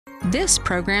This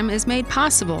program is made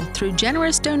possible through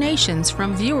generous donations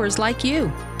from viewers like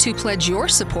you. To pledge your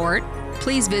support,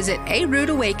 please visit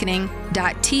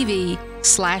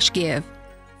aroodawakening.tv/give.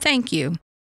 Thank you.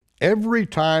 Every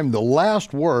time the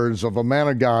last words of a man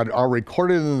of God are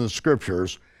recorded in the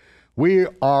scriptures, we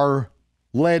are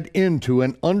led into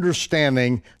an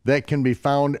understanding that can be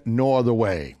found no other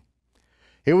way.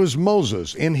 It was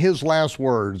Moses in his last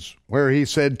words where he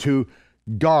said to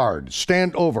guard,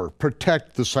 stand over,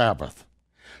 protect the Sabbath.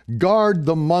 Guard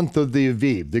the month of the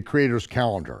Aviv, the Creator's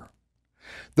calendar.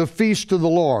 The feast of the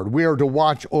Lord, we are to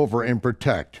watch over and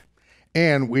protect.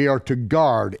 And we are to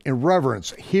guard and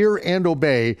reverence, hear and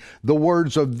obey the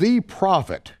words of the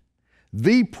prophet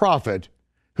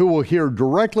who will hear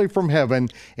directly from heaven,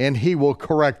 and he will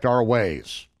correct our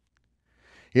ways.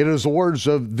 It is the words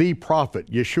of the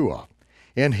prophet Yeshua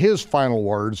and his final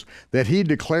words that he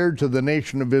declared to the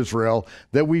nation of Israel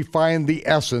that we find the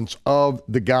essence of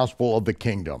the gospel of the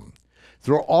kingdom.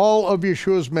 Through all of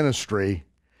Yeshua's ministry,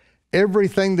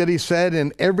 everything that he said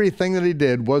and everything that he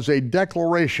did was a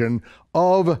declaration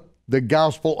of the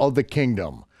gospel of the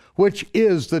kingdom, which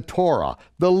is the Torah,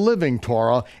 the living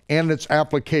Torah, and its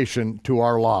application to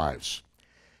our lives.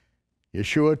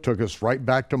 Yeshua took us right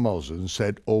back to Moses and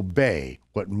said, obey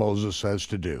what Moses says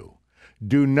to do.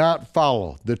 Do not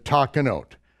follow the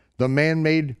takanot, the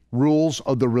man-made rules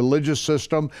of the religious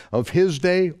system of his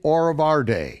day or of our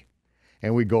day.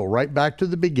 And we go right back to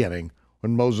the beginning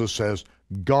when Moses says,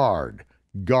 guard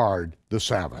the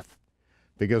Sabbath.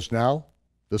 Because now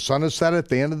the sun is set at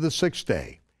the end of the sixth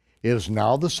day. It is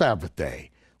now the Sabbath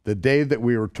day, the day that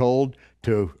we were told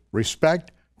to respect,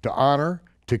 to honor,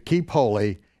 to keep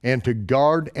holy, and to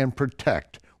guard and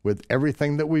protect with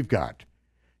everything that we've got.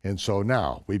 And so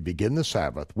now we begin the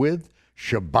Sabbath with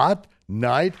Shabbat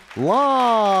Night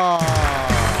Live.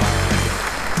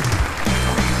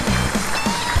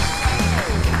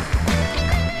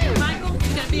 Michael,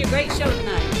 it's going to be a great show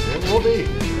tonight. It will be.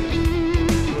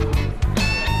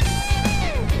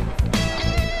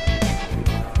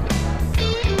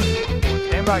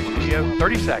 Stand by, studio,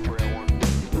 30 seconds.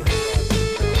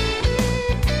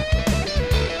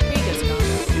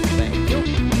 Thank you.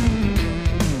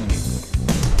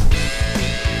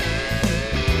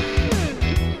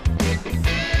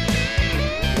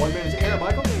 1 minute's air,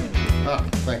 Michael.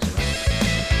 Thanks.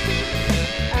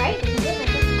 All right.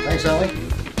 Thanks, Ellie.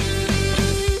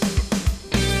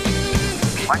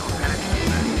 Michael, finish.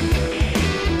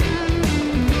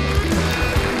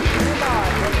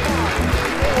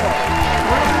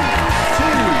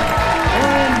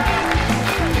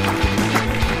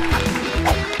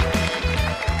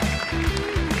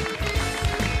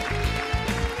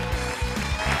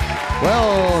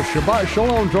 Well, Shabbat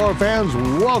Shalom to our fans.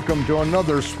 Welcome to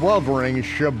another sweltering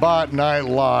Shabbat Night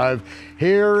Live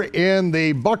here in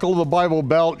the Buckle of the Bible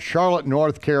Belt, Charlotte,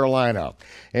 North Carolina.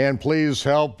 And please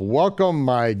help welcome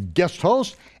my guest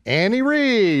host, Annie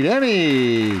Reed.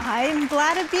 Annie. I'm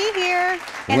glad to be here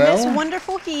in this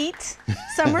wonderful heat.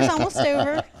 Summer's almost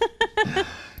over.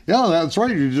 Yeah, that's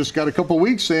right. You just got a couple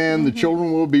weeks and the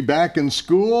children will be back in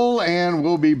school and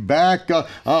we'll be back.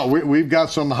 We've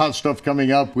got some hot stuff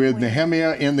coming up with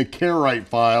Nehemia in the Karaite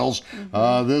files.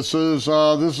 This is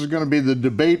going to be the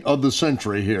debate of the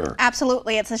century here.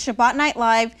 Absolutely. It's a Shabbat Night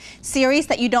Live series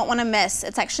that you don't want to miss.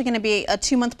 It's actually going to be a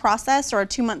 2-month process or a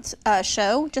 2-month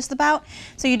show just about.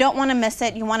 So you don't want to miss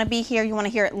it. You want to be here. You want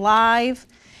to hear it live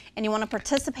and you want to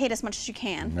participate as much as you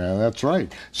can. Yeah, that's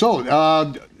right.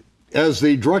 So, as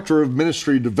the Director of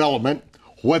Ministry Development,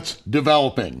 what's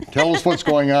developing? Tell us what's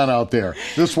going on out there.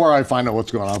 This is where I find out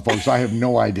what's going on, folks. I have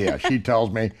no idea. She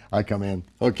tells me, I come in.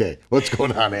 Okay, what's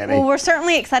going on, Annie? Well, we're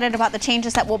certainly excited about the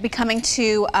changes that will be coming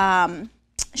to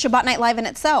Shabbat Night Live in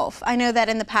itself. I know that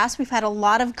in the past we've had a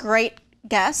lot of great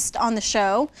guests on the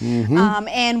show,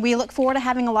 and we look forward to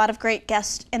having a lot of great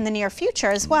guests in the near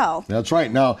future as well. That's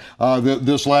right. Now,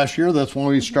 this last year, that's when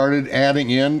we started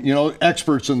adding in,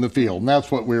 experts in the field, and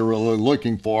that's what we were really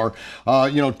looking for.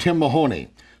 Tim Mahoney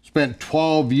spent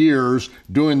 12 years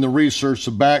doing the research,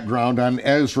 the background on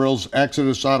Israel's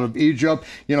exodus out of Egypt.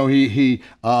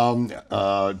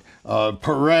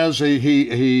 Perez,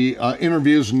 he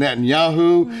interviews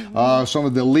Netanyahu, some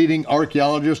of the leading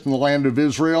archaeologists in the land of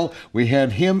Israel. We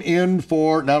had him in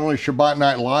for not only Shabbat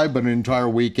Night Live, but an entire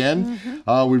weekend.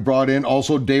 We brought in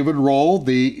also David Roll,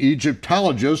 the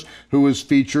Egyptologist, who is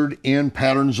featured in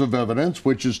Patterns of Evidence,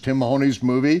 which is Tim Mahoney's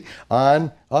movie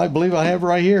on, I believe I have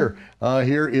right here.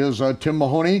 Here is Tim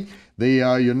Mahoney.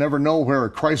 You never know where a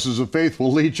crisis of faith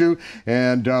will lead you,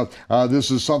 and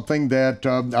this is something that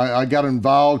I got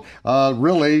involved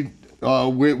really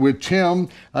with Tim,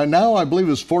 now I believe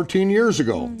it was 14 years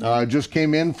ago. I just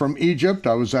came in from Egypt.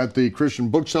 I was at the Christian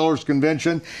Booksellers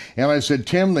Convention, and I said,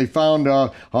 Tim, they found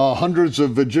hundreds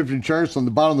of Egyptian chariots on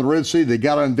the bottom of the Red Sea. They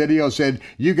got on video, said,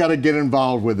 you got to get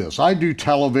involved with this. I do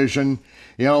television,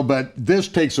 but this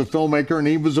takes a filmmaker, and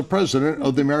he was the president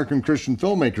of the American Christian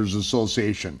Filmmakers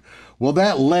Association. Well,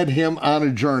 that led him on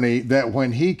a journey that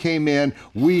when he came in,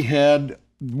 we had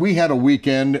a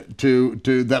weekend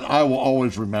that I will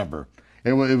always remember.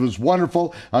 It was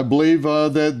wonderful. I believe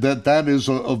that is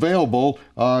available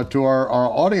to our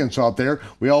audience out there.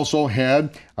 We also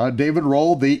had David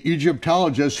Roll, the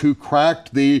Egyptologist who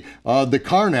cracked the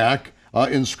Karnak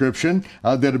inscription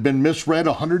that had been misread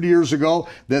 100 years ago,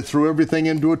 that threw everything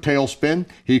into a tailspin.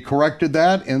 He corrected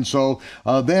that, and so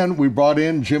then we brought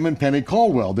in Jim and Penny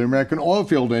Caldwell, the American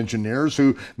oilfield engineers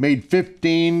who made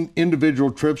 15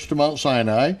 individual trips to Mount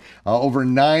Sinai. Over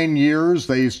 9 years,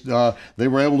 they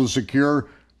were able to secure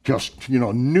just,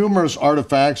 numerous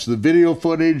artifacts, the video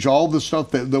footage, all the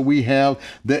stuff that we have,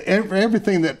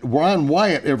 everything that Ron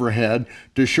Wyatt ever had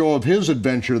to show of his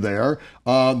adventure there,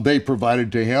 they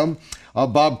provided to him.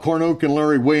 Bob Cornuke and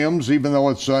Larry Williams, even though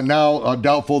it's now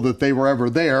doubtful that they were ever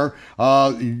there,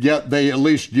 yet they at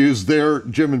least used their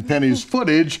Jim and Penny's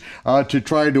footage to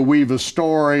try to weave a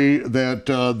story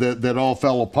that all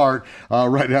fell apart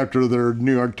right after their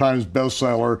New York Times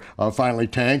bestseller finally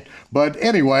tanked. But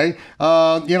anyway,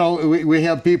 we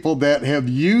have people that have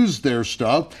used their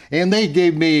stuff, and they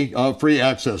gave me free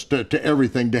access to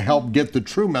everything to help get the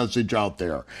true message out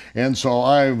there. And so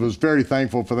I was very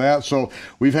thankful for that. So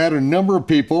we've had a number of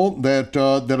people that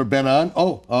have been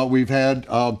on. We've had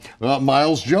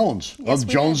Miles Jones of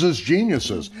Jones's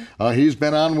Geniuses. He's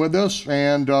been on with us,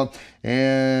 and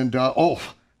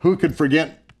who could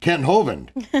forget Kent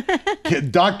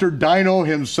Hovind, Dr. Dino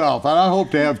himself, and I hope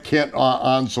to have Kent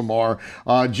on some more.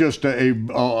 Just a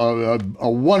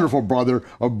wonderful brother,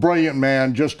 a brilliant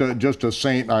man, just a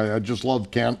saint. I just love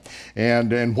Kent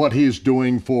and what he's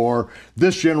doing for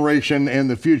this generation and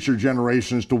the future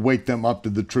generations to wake them up to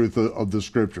the truth of the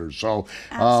scriptures. So,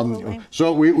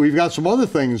 so we've got some other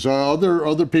things,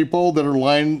 other people that are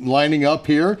lining up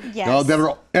here, yes, that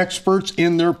are experts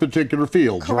in their particular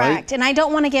fields. Correct. Right? And I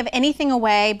don't want to give anything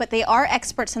away, but they are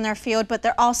experts in their field, but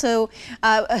they're also,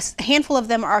 a handful of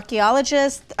them are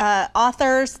archaeologists,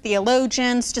 authors,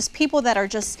 theologians, just people that are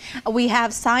we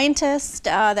have scientists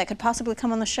that could possibly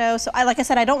come on the show. So like I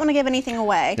said, I don't want to give anything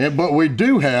away. Yeah, but we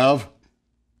do have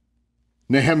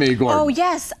Nehemia Gordon. Oh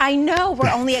yes, I know. We're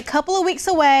only a couple of weeks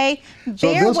away.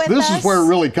 Bear with us. This is where it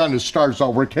really kind of starts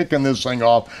off. We're kicking this thing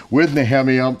off with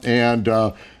Nehemia, and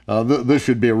this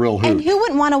should be a real hoot. And who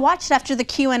wouldn't want to watch it after the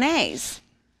Q&As?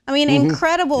 I mean,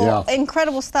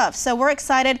 incredible stuff. So we're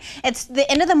excited. It's the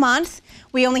end of the month.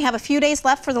 We only have a few days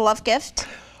left for the love gift.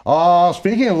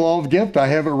 Speaking of love gift, I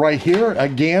have it right here.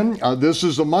 Again, this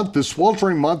is a month, the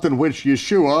sweltering month in which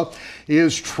Yeshua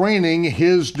is training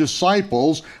his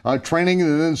disciples, training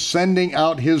and then sending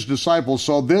out his disciples.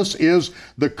 So this is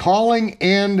the calling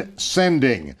and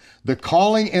sending. The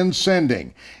calling and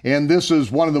sending. And this is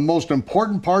one of the most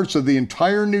important parts of the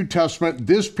entire New Testament,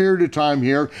 this period of time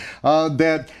here,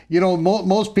 that,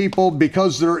 most people,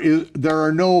 because there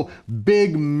are no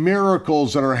big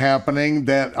miracles that are happening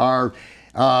that are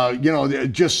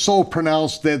just so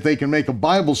pronounced that they can make a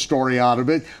Bible story out of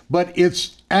it, but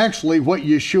it's actually what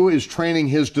Yeshua is training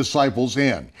his disciples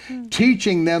in,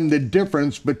 teaching them the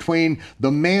difference between the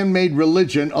man-made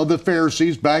religion of the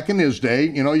Pharisees back in his day.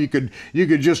 You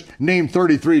could just name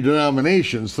 33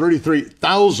 denominations,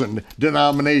 33,000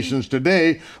 denominations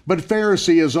today, but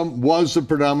Phariseeism was the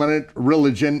predominant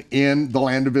religion in the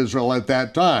land of Israel at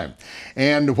that time.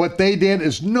 And what they did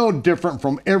is no different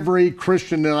from every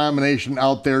Christian denomination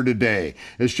out there today.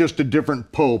 It's just a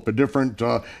different pope, a different,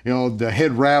 the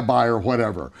head rabbi or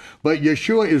whatever. But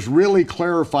Yeshua is really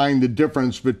clarifying the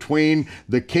difference between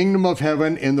the kingdom of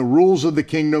heaven and the rules of the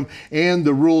kingdom and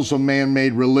the rules of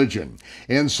man-made religion.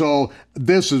 And so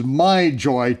this is my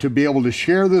joy to be able to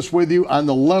share this with you on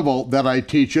the level that I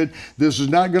teach it. This is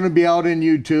not going to be out in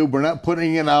YouTube. We're not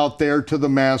putting it out there to the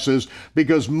masses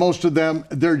because most of them,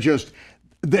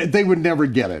 they would never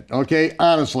get it, okay?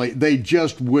 Honestly, they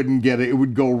just wouldn't get it. It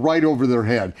would go right over their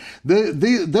head.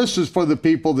 This is for the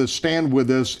people that stand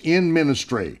with us in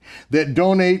ministry, that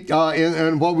donate,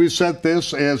 and what we set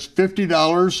this as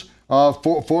 $50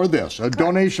 for this. A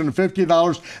donation of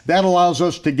 $50, that allows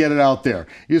us to get it out there.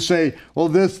 You say, well,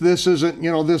 this isn't,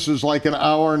 this is like an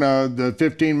hour and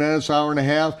 15 minutes, hour and a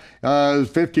half,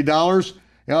 $50.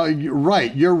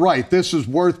 You're right. This is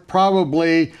worth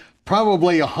probably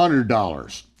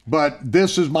 $100. but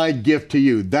this is my gift to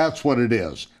you. That's what it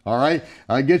is. All right?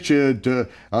 I get you to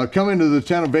come into the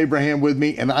tent of Abraham with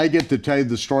me, and I get to tell you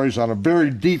the stories on a very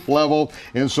deep level.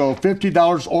 And so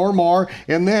 $50 or more.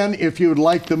 And then if you would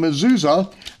like the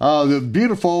mezuzah, the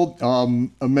beautiful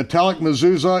metallic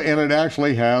mezuzah, and it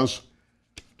actually has,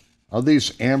 are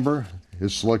these amber?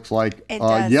 This looks like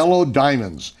yellow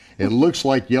diamonds. It looks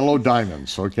like yellow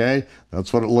diamonds, okay?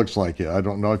 That's what it looks like. I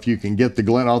don't know if you can get the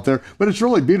glint out there, but it's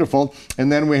really beautiful.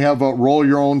 And then we have a roll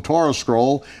your own Torah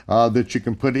scroll that you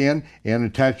can put in and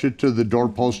attach it to the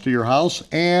doorpost of your house.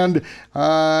 And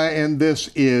this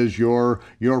is your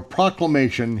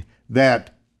proclamation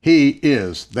that he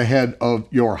is the head of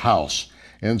your house.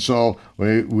 And so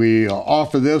we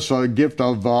offer this a gift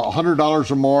of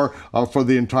 $100 or more for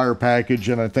the entire package.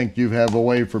 And I think you have a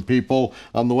way for people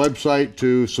on the website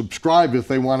to subscribe if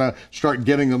they want to start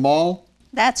getting them all.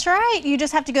 That's right. You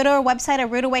just have to go to our website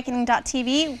at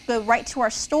roodawakening.tv, go right to our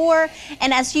store,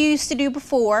 and as you used to do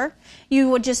before, you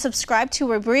would just subscribe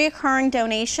to a recurring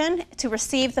donation to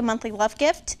receive the monthly love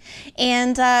gift.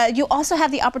 And you also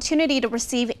have the opportunity to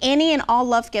receive any and all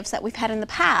love gifts that we've had in the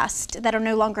past that are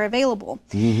no longer available.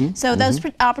 So those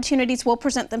opportunities will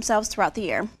present themselves throughout the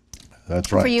year.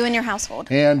 That's right. For you and your household.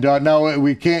 And now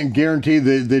we can't guarantee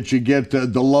that you get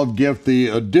the love gift, the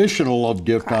additional love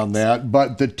gift Correct. on that,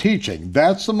 but the teaching,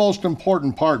 that's the most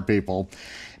important part, people.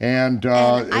 And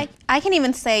I can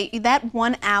even say that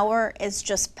 1 hour is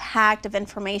just packed of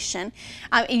information.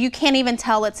 You can't even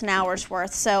tell it's an hour's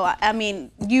worth. So, I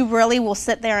mean, you really will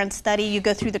sit there and study. You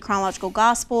go through the chronological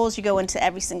gospels, you go into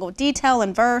every single detail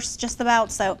and verse just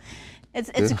about. So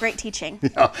it's a great teaching.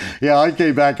 Yeah, I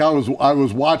came back. I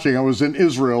was watching. I was in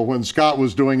Israel when Scott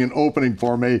was doing an opening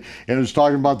for me, and he was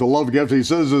talking about the love gift. He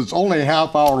says it's only a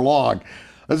half hour long.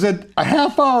 I said, a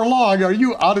half hour long? Are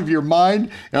you out of your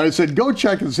mind? And I said, go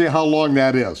check and see how long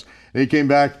that is. And he came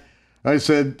back. I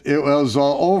said, it was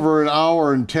over an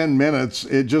hour and 10 minutes.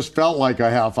 It just felt like a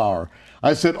half hour.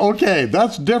 I said, okay,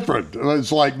 that's different.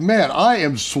 It's like, man, I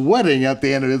am sweating at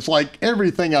the end of it. It's like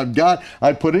everything I've got,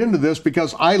 I put into this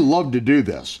because I love to do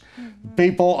this.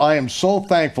 People, I am so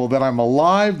thankful that I'm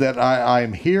alive, that I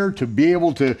am here to be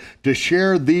able to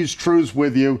share these truths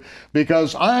with you,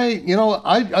 because I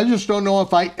just don't know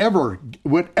if I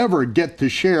would ever get to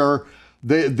share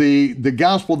the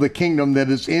gospel of the kingdom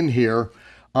that is in here.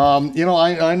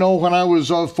 I know when I was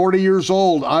 40 years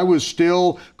old, I was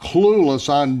still clueless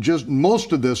on just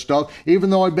most of this stuff,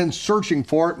 even though I've been searching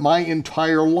for it my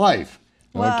entire life.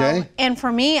 Well, okay? And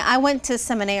for me, I went to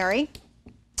seminary.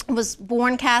 Was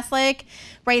born Catholic,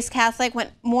 raised Catholic,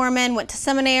 went Mormon, went to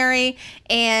seminary,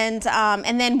 and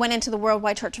then went into the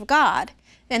Worldwide Church of God.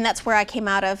 And that's where I came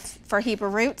out of for Hebrew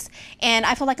roots. And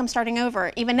I feel like I'm starting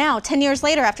over. Even now, 10 years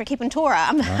later after keeping Torah,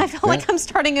 I feel like I'm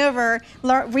starting over,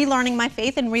 relearning my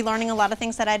faith and relearning a lot of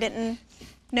things that I didn't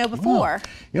know before.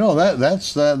 Well,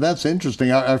 that's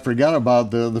interesting. I forgot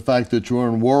about the fact that you were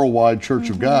in Worldwide Church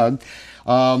of God.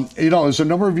 It was a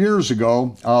number of years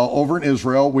ago over in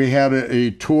Israel. We had a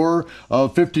tour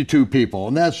of 52 people,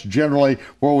 and that's generally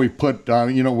where we put,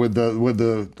 with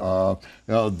the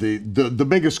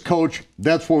biggest coach.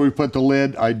 That's where we put the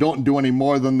lid. I don't do any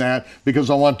more than that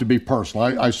because I want to be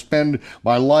personal. I spend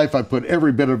my life. I put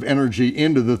every bit of energy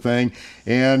into the thing,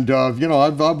 and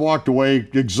I've walked away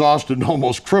exhausted and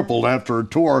almost crippled after a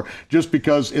tour just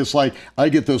because it's like I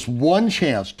get this one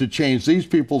chance to change these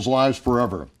people's lives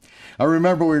forever. I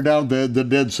remember we were down at the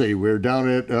Dead Sea. We were down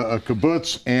at a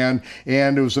kibbutz, and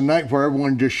it was a night where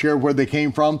everyone just shared where they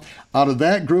came from. Out of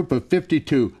that group of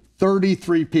 52,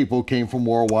 33 people came from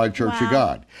Worldwide Church of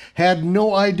God. Had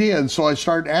no idea, and so I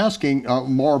started asking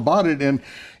more about it, and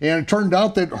it turned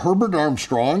out that Herbert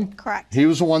Armstrong, correct, he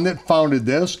was the one that founded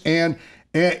this, and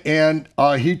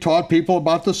he taught people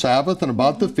about the Sabbath and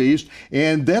about the feast.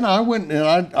 And then I went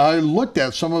and I looked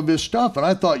at some of his stuff, and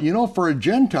I thought, for a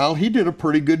Gentile, he did a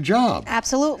pretty good job.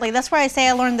 Absolutely. That's why I say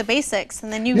I learned the basics,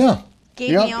 and then you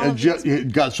gave me all of these.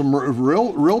 Got some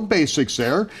real basics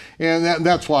there. And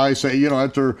that's why I say,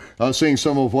 after seeing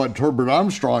some of what Herbert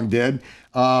Armstrong did,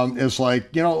 it's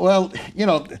like,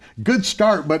 good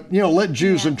start, but, let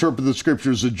Jews interpret the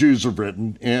scriptures the Jews have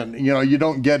written. And, you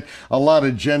don't get a lot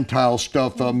of Gentile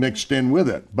stuff mixed in with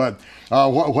it. But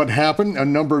what happened a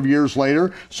number of years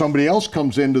later, somebody else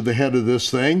comes into the head of this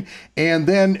thing and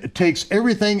then takes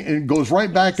everything and goes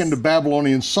right back into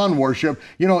Babylonian sun worship,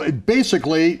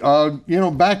 basically,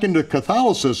 back into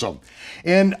Catholicism.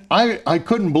 And I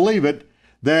couldn't believe it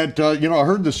that, I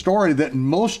heard the story that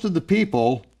most of the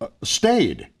people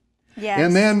stayed. Yes.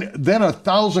 And then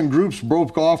 1,000 groups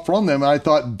broke off from them. And I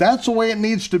thought, that's the way it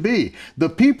needs to be. The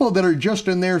people that are just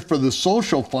in there for the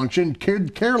social function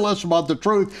care less about the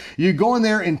truth. You go in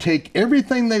there and take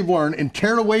everything they've learned and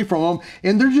tear it away from them,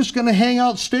 and they're just going to hang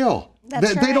out still.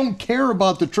 They don't care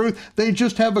about the truth. They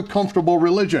just have a comfortable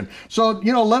religion. So,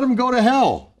 let them go to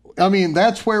hell. I mean,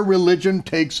 that's where religion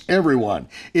takes everyone.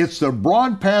 It's the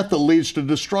broad path that leads to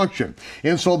destruction.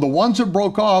 And so the ones that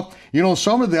broke off,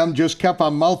 some of them just kept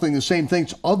on mouthing the same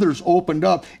things. Others opened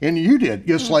up, and you did.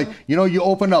 It's like, you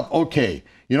open up, okay,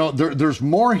 there's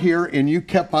more here, and you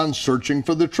kept on searching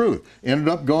for the truth. Ended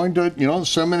up going to,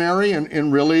 seminary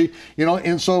and really,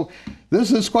 and so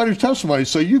this is quite a testimony.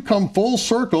 So you come full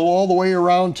circle all the way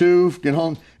around to,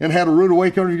 and had a rude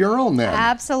awakening of your own then.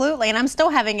 Absolutely, and I'm still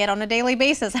having it on a daily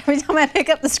basis. Every time I pick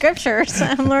up the scriptures,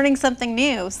 I'm learning something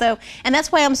new. So, and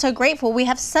that's why I'm so grateful. We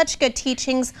have such good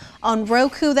teachings on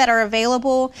Roku that are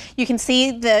available. You can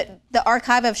see the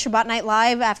archive of Shabbat Night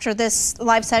Live after this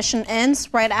live session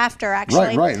ends, right after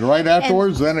actually. Right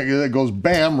afterwards, then it goes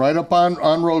bam, right up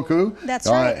on Roku. That's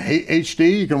right.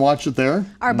 HD, you can watch it there.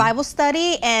 Our Bible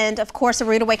study, and of course, A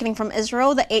Rude Awakening from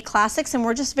Israel, the 8 classics, and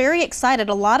we're just very excited.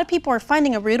 A lot of people are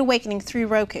finding a rude awakening through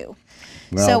Roku.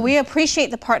 Well, so we appreciate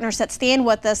the partners that stand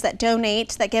with us, that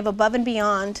donate, that give above and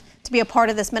beyond to be a part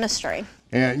of this ministry.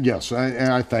 And yes,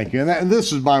 and I thank you. And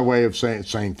this is my way of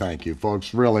saying thank you,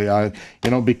 folks. Really,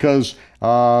 because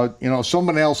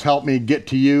someone else helped me get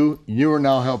to you. You are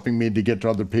now helping me to get to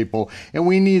other people. And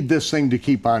we need this thing to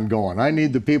keep on going. I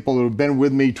need the people who have been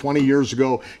with me 20 years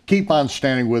ago, keep on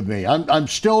standing with me. I'm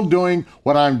still doing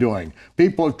what I'm doing.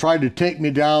 People have tried to take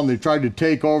me down. They tried to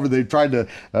take over. They tried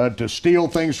to steal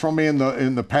things from me in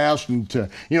the past, and to,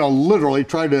 literally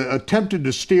tried to attempted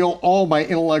to steal all my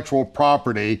intellectual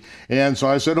property. And so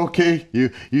I said, okay,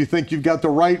 you think you've got the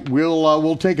right?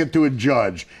 We'll take it to a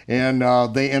judge. And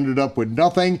they ended up with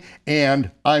nothing,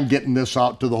 and I'm getting this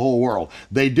out to the whole world.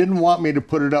 They didn't want me to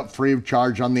put it up free of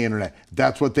charge on the internet.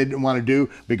 That's what they didn't want to do,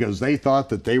 because they thought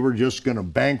that they were just going to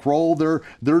bankroll their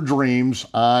dreams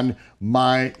on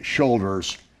my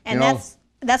shoulders. And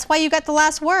that's why you got the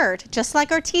last word, just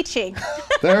like our teaching.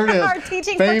 There it is. Our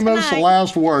teaching Famous for tonight.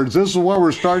 last words. This is where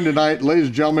we're starting tonight, ladies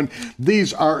and gentlemen.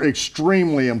 These are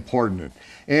extremely important.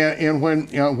 And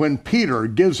when Peter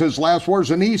gives his last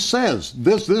words, and he says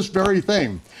this very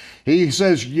thing, he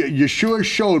says, Yeshua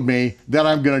showed me that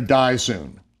I'm going to die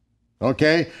soon.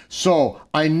 Okay, so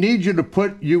I need you to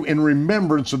put you in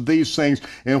remembrance of these things,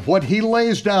 and what he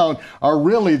lays down are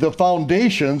really the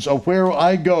foundations of where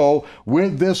I go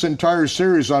with this entire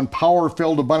series on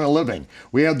power-filled abundant living.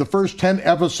 We have the first 10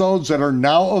 episodes that are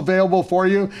now available for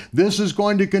you. This is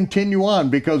going to continue on,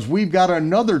 because we've got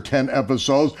another 10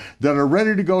 episodes that are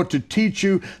ready to go to teach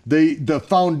you the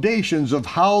foundations of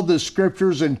how the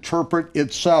scriptures interpret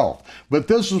itself. But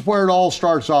this is where it all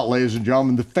starts out, ladies and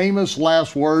gentlemen, the famous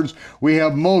last words. We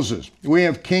have Moses, we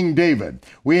have King David,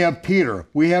 we have Peter,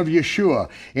 we have Yeshua.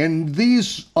 And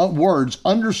these words,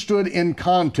 understood in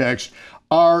context,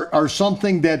 are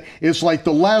something that is like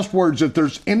the last words. If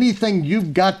there's anything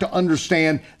you've got to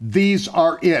understand, these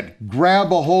are it.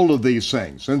 Grab a hold of these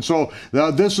things. And so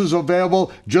this is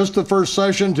available, just the first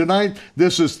session tonight.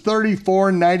 This is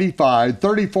 $34.95.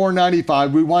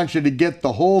 $34.95. We want you to get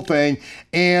the whole thing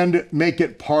and make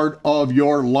it part of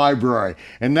your library.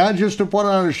 And not just to put it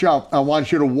on a shelf. I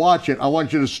want you to watch it. I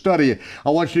want you to study it. I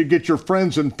want you to get your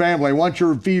friends and family. I want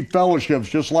your V fellowships,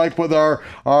 just like with our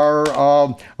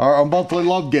monthly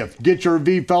love gift. Get your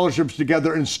V fellowships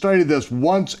together and study this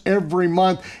once every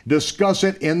month, discuss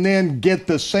it, and then get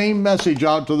the same message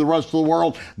out to the rest of the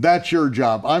world. That's your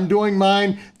job. I'm doing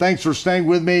mine. Thanks for staying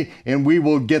with me, and we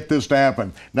will get this to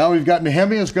happen. Now we've got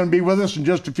Nehemia. It's going to be with us in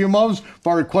just a few moments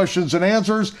for our questions and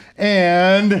answers,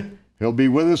 and he'll be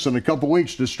with us in a couple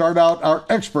weeks to start out our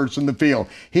experts in the field.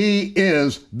 He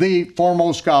is the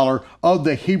foremost scholar of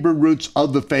the Hebrew roots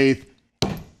of the faith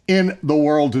in the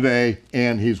world today,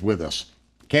 and he's with us.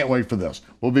 Can't wait for this.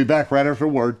 We'll be back right after a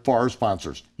word for our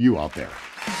sponsors. You out there.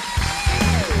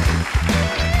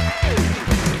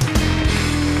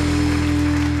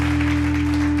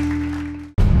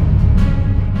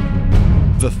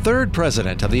 The third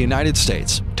president of the United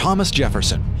States, Thomas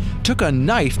Jefferson, took a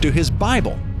knife to his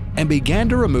Bible and began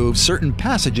to remove certain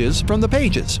passages from the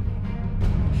pages.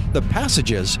 The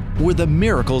passages were the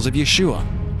miracles of Yeshua.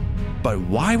 But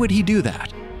why would he do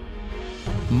that?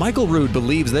 Michael Rood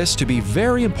believes this to be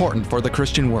very important for the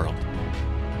Christian world.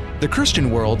 The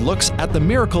Christian world looks at the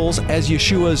miracles as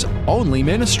Yeshua's only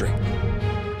ministry.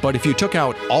 But if you took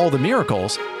out all the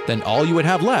miracles, then all you would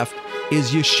have left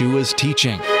is Yeshua's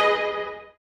teaching.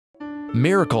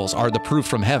 Miracles are the proof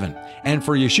from heaven, and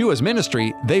for Yeshua's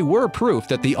ministry, they were proof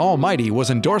that the Almighty was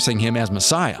endorsing him as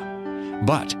Messiah.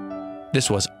 But this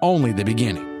was only the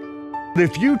beginning.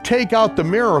 If you take out the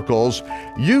miracles,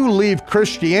 you leave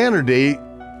Christianity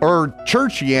or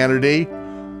churchianity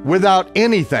without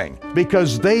anything,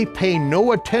 because they pay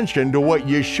no attention to what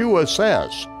Yeshua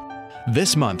says.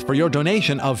 This month, for your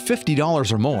donation of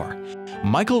 $50 or more,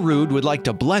 Michael Rood would like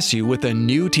to bless you with a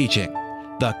new teaching,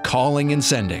 The Calling and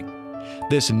Sending.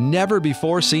 This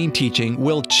never-before-seen teaching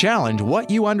will challenge what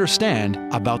you understand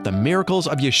about the miracles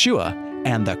of Yeshua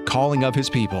and the calling of his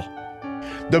people.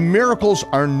 The miracles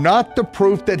are not the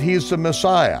proof that he's the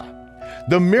Messiah.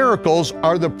 The miracles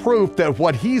are the proof that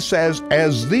what he says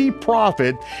as the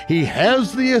prophet, he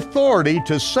has the authority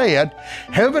to say it.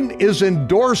 Heaven is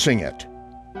endorsing it.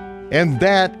 And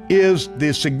that is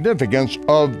the significance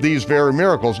of these very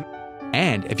miracles.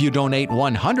 And if you donate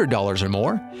 $100 or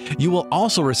more, you will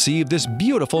also receive this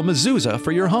beautiful mezuzah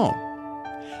for your home.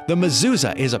 The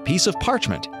mezuzah is a piece of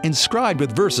parchment inscribed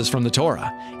with verses from the Torah,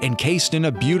 encased in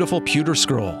a beautiful pewter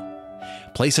scroll.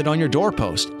 Place it on your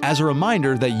doorpost as a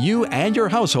reminder that you and your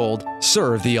household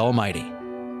serve the Almighty.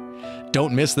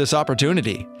 Don't miss this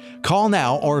opportunity. Call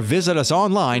now or visit us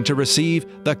online to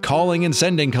receive the Calling and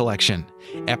Sending Collection,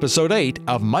 Episode 8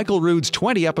 of Michael Rood's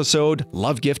 20-episode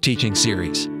Love Gift Teaching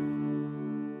Series.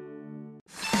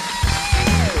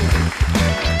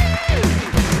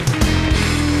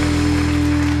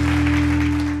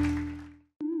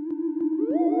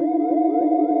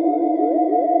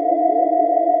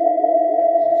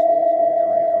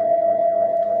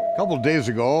 A couple of days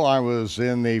ago, I was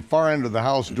in the far end of the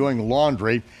house doing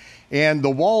laundry, and the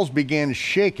walls began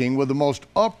shaking with the most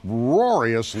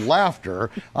uproarious laughter.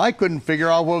 I couldn't figure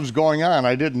out what was going on.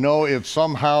 I didn't know if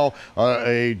somehow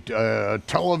a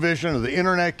television or the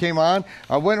internet came on.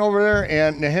 I went over there,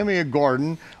 and Nehemia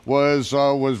Gordon was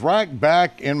right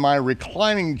back in my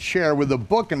reclining chair with a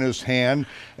book in his hand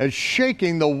and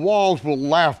shaking the walls with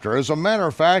laughter. As a matter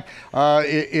of fact,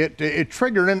 it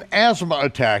triggered an asthma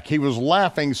attack. He was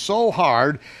laughing so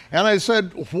hard, and I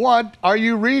said, "What are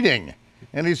you reading?"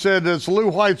 And he said, "It's Lou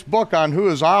White's book on who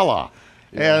is Allah."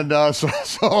 Yeah. And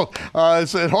so I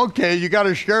said, "Okay, you got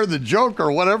to share the joke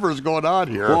or whatever is going on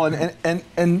here." Well, and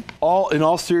in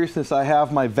all seriousness, I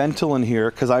have my Ventolin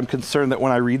here because I'm concerned that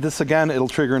when I read this again, it'll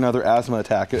trigger another asthma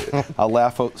attack. I'll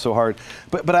laugh out so hard.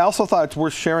 But I also thought it's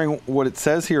worth sharing what it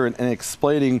says here and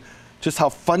explaining just how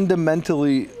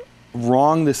fundamentally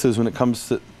wrong this is when it comes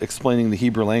to explaining the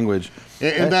Hebrew language.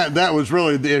 And that was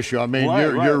really the issue. I mean,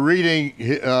 you're reading.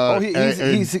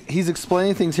 He's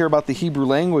explaining things here about the Hebrew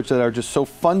language that are just so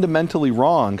fundamentally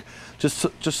wrong,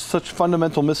 just such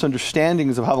fundamental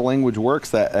misunderstandings of how the language works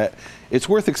that it's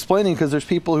worth explaining, because there's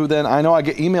people who then, I know I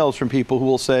get emails from people who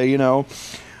will say,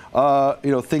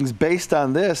 things based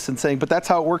on this and saying, but that's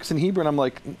how it works in Hebrew. And I'm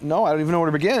like, no, I don't even know where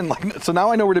to begin. So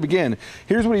now I know where to begin.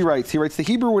 Here's what he writes. He writes, the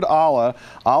Hebrew word Allah,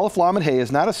 Aleph, Lam, and Hey,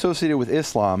 is not associated with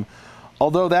Islam,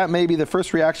 although that may be the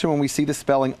first reaction when we see the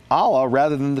spelling Allah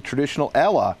rather than the traditional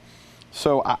Elah.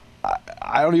 So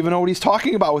I don't even know what he's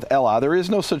talking about with Elah. There is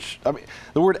no such,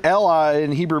 the word Elah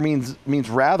in Hebrew means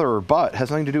rather or but, has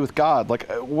nothing to do with God.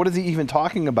 Like, what is he even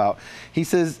talking about? He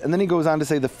says, and then he goes on to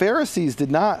say, the Pharisees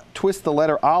did not twist the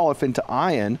letter Aleph into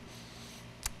ayin.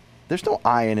 There's no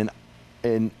ayin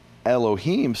in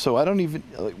Elohim, so I don't even,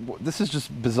 this is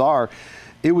just bizarre.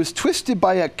 It was twisted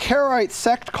by a Karaite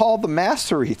sect called the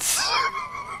Masoretes.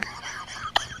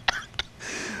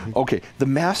 Okay, the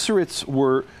Masoretes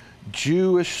were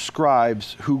Jewish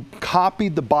scribes who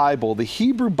copied the Bible. The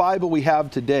Hebrew Bible we have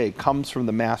today comes from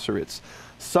the Masoretes.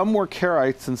 Some were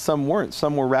Karaites and some weren't.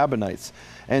 Some were Rabbinites.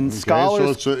 And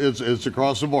scholars... So it's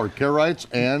across the board, Karaites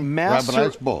and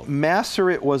Rabbinites both.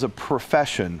 Masorete was a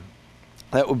profession.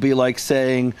 That would be like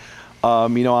saying,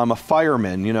 I'm a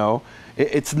fireman,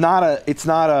 It's not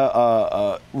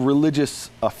a religious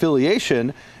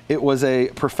affiliation. It was a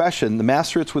profession. The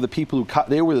Masoretes were the people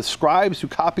they were the scribes who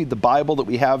copied the Bible that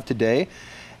we have today.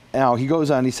 Now he goes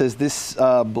on. He says this.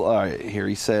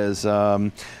 He says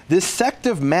this sect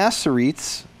of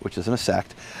Masoretes, which isn't a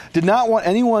sect, did not want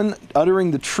anyone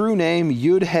uttering the true name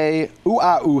Yud He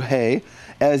U'ah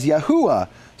as Yahuwah.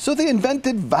 So they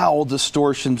invented vowel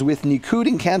distortions with nikud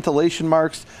and cantillation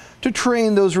marks to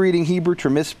train those reading Hebrew to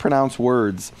mispronounce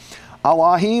words.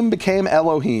 Elohim became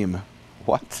Elohim.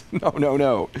 What?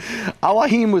 No.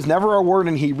 Elohim was never a word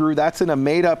in Hebrew. That's in a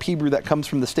made-up Hebrew that comes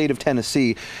from the state of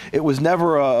Tennessee. It was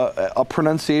never a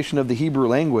pronunciation of the Hebrew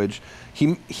language.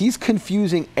 He's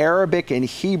confusing Arabic and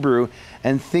Hebrew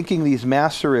and thinking these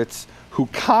Masoretes who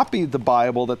copied the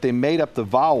Bible that they made up the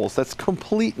vowels. That's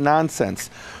complete nonsense.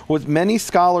 What many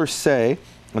scholars say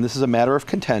and this is a matter of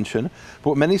contention,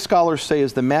 but what many scholars say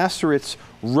is the Masoretes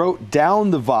wrote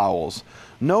down the vowels.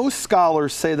 No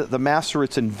scholars say that the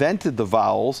Masoretes invented the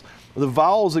vowels. The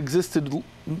vowels existed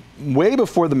way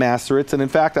before the Masoretes, and in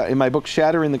fact, in my book,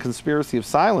 Shattering the Conspiracy of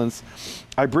Silence,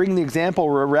 I bring the example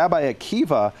where Rabbi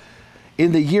Akiva,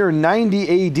 in the year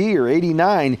 90 AD or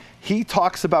 89, he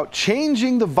talks about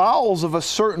changing the vowels of a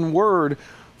certain word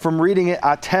from reading it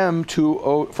atem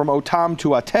to, from otam to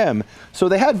atem. So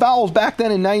they had vowels back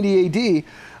then in 90 AD.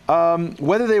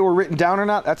 Whether they were written down or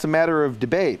not, that's a matter of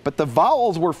debate. But the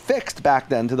vowels were fixed back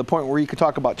then to the point where you could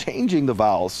talk about changing the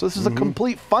vowels. So this is a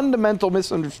complete fundamental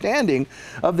misunderstanding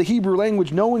of the Hebrew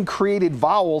language. No one created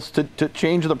vowels to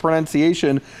change the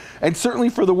pronunciation. And certainly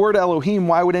for the word Elohim,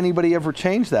 why would anybody ever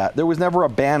change that? There was never a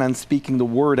ban on speaking the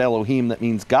word Elohim that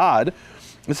means God.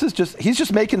 This is just, he's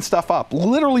just making stuff up,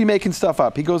 literally making stuff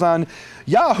up. He goes on,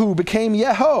 Yahoo became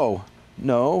Yeho.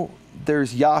 No,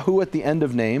 there's Yahoo at the end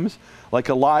of names. Like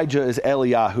Elijah is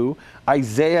Eliyahu,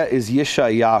 Isaiah is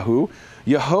Yeshayahu,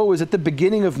 Yeho is at the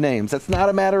beginning of names. That's not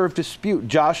a matter of dispute.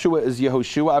 Joshua is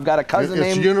Yehoshua. I've got a cousin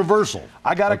named... It's universal.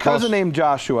 I got a cousin named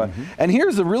Joshua. And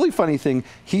here's the really funny thing.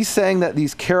 He's saying that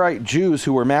these Karaite Jews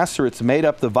who were Masoretes made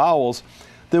up the vowels.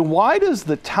 Then why does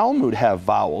the Talmud have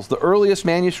vowels? The earliest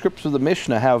manuscripts of the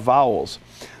Mishnah have vowels.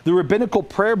 The rabbinical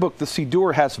prayer book, the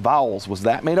Siddur, has vowels. Was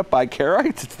that made up by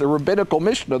Karaites? It's the rabbinical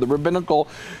Mishnah, the rabbinical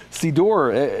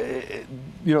Siddur.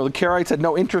 You know, the Karaites had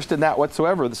no interest in that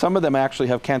whatsoever. Some of them actually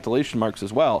have cantillation marks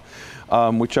as well,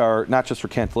 which are not just for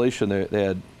cantillation. They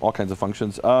had all kinds of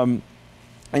functions.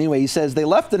 Anyway, he says, they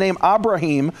left the name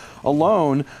Abraham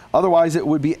alone, otherwise it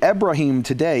would be Ebrahim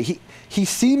today. He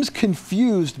seems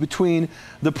confused between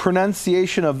the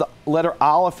pronunciation of the letter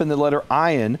Aleph and the letter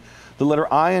Ayin. The letter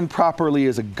Ayin properly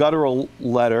is a guttural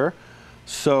letter,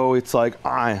 so it's like,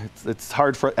 it's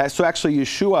hard for, so actually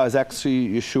Yeshua is actually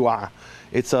Yeshua.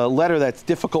 It's a letter that's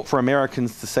difficult for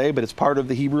Americans to say, but it's part of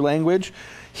the Hebrew language.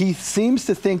 He seems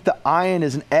to think the Ayin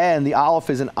is an E and the Aleph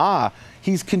is an A.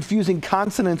 He's confusing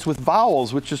consonants with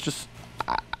vowels, which is just,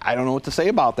 I don't know what to say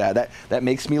about that. That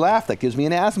makes me laugh. That gives me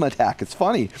an asthma attack. It's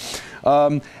funny.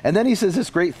 And then he says this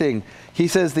great thing. He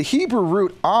says the Hebrew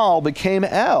root al became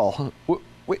el.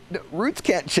 Wait, roots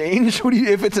can't change.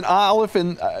 If it's an aleph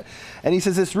and he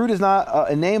says this root is not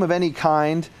a name of any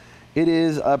kind. It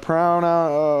is a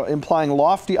pronoun implying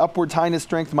lofty upward highness,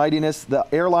 strength, mightiness. The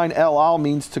airline El Al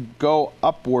means to go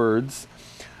upwards.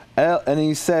 And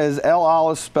he says El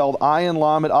Al is spelled Ayin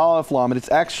Lamed Aleph Lamed.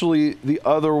 It's actually the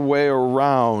other way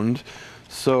around.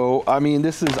 So, I mean,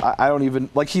 this is, I don't even,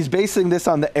 like, he's basing this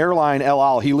on the airline El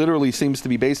Al. He literally seems to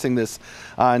be basing this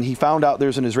on, he found out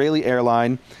there's an Israeli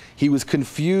airline. He was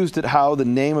confused at how the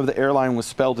name of the airline was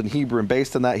spelled in Hebrew, and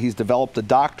based on that, he's developed a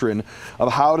doctrine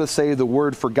of how to say the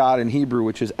word for God in Hebrew,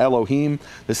 which is Elohim.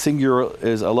 The singular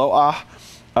is Eloah,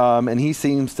 and he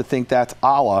seems to think that's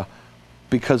Allah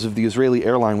because of the Israeli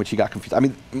airline, which he got confused. I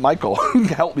mean, Michael,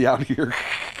 help me out here.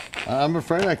 I'm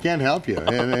afraid I can't help you,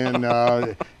 and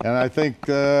I think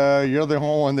you're the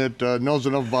only one that knows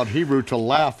enough about Hebrew to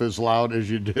laugh as loud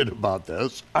as you did about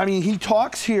this. I mean, he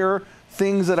talks here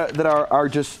things that are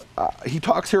just, he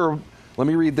talks here, let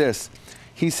me read this.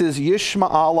 He says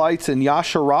Yishmaelites and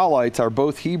Yasharalites are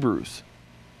both Hebrews.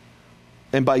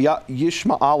 And by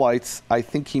Yishmaelites, I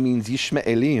think he means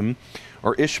Yishmaelim,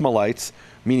 or Ishmaelites,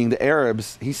 meaning the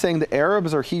Arabs. He's saying the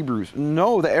Arabs are Hebrews.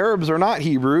 No, the Arabs are not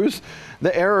Hebrews.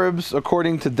 The Arabs,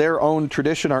 according to their own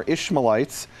tradition, are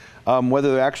Ishmaelites.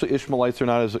 Whether they're actually Ishmaelites or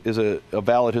not is a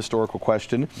valid historical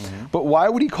question. But why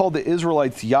would he call the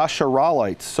Israelites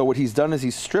Yasharalites? So what he's done is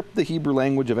he's stripped the Hebrew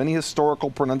language of any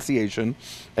historical pronunciation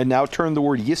and now turned the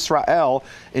word Yisrael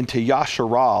into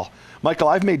Yasharal. Michael,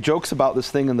 I've made jokes about this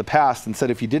thing in the past and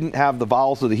said if you didn't have the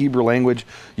vowels of the Hebrew language,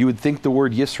 you would think the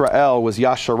word Yisrael was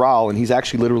Yasharal, and he's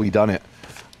actually literally done it.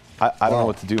 I don't know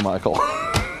what to do, Michael.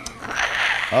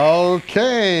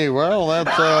 Okay, well,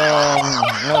 that's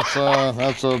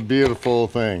a beautiful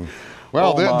thing.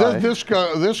 Well,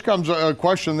 this comes a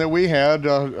question that we had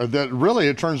that really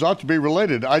it turns out to be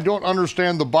related. I don't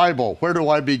understand the Bible. Where do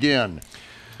I begin?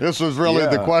 This is really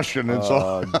the question. And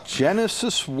so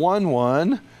Genesis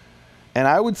 1:1, and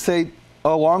I would say,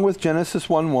 along with Genesis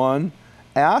 1:1,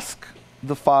 ask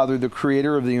the Father, the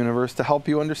Creator of the universe, to help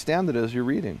you understand it as you're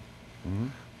reading.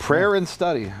 Prayer and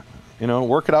study. You know,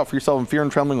 work it out for yourself in fear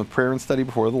and trembling with prayer and study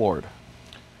before the Lord.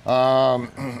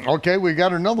 Okay, we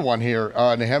got another one here,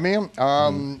 Nehemia.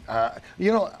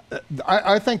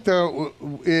 I think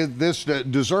this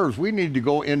deserves. We need to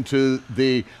go into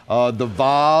the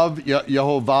Vav,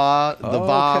 Yehovah, the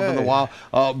Vav and the Wav.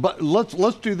 But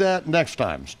let's do that next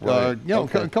time.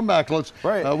 Come back. Let's.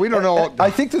 Right. We don't know.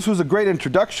 I think this was a great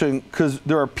introduction because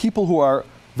there are people who are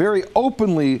very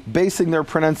openly basing their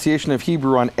pronunciation of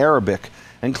Hebrew on Arabic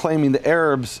and claiming the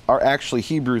Arabs are actually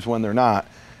Hebrews when they're not.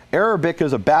 Arabic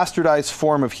is a bastardized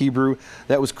form of Hebrew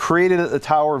that was created at the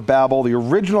Tower of Babel. The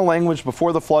original language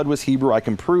before the flood was Hebrew. I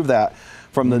can prove that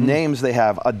from the names they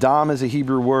have. Adam is a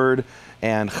Hebrew word,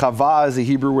 and Chava is a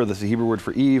Hebrew word. That's a Hebrew word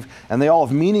for Eve. And they all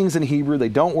have meanings in Hebrew. They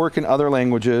don't work in other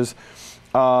languages.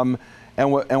 And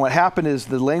what happened is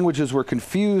the languages were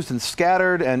confused and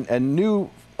scattered, and new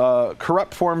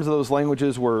corrupt forms of those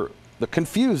languages were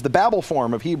confused. The Babel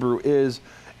form of Hebrew is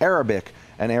Arabic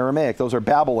and Aramaic. Those are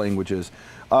Babel languages.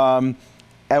 And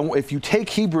if you take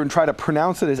Hebrew and try to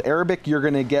pronounce it as Arabic, you're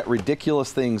going to get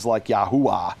ridiculous things like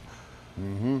Yahuwah.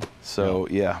 So,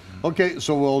 yeah. Okay,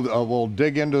 so we'll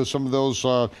dig into some of those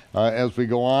as we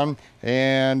go on.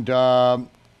 And, you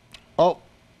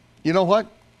know what?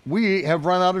 We have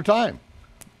run out of time.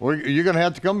 You're going to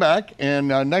have to come back and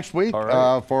next week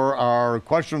for our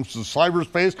questions to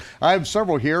cyberspace. I have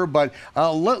several here, but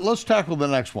let's tackle the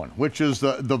next one, which is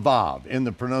the Vav in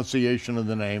the pronunciation of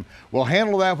the name. We'll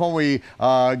handle that when we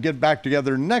get back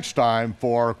together next time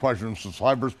for questions to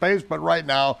cyberspace. But right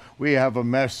now, we have a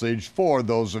message for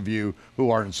those of you who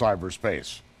are in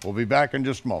cyberspace. We'll be back in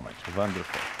just a moment.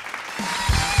 Wonderful.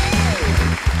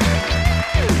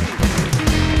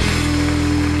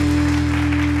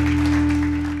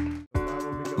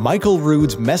 Michael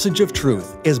Rood's Message of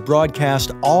Truth is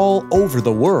broadcast all over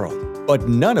the world, but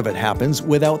none of it happens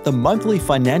without the monthly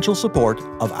financial support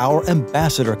of our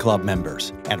Ambassador Club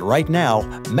members. And right now,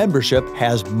 membership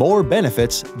has more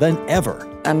benefits than ever.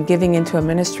 I'm giving into a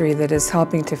ministry that is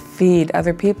helping to feed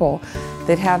other people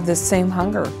that have the same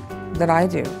hunger that I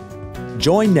do.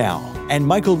 Join now, and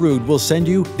Michael Rood will send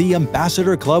you the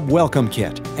Ambassador Club Welcome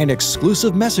Kit, an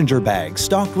exclusive messenger bag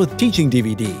stocked with teaching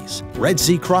DVDs, Red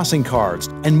Sea crossing cards,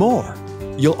 and more.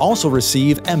 You'll also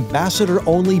receive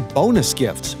ambassador-only bonus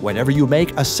gifts whenever you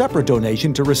make a separate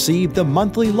donation to receive the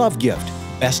monthly love gift.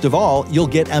 Best of all, you'll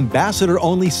get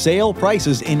ambassador-only sale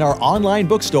prices in our online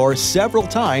bookstore several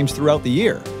times throughout the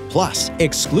year. Plus,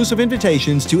 exclusive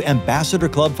invitations to Ambassador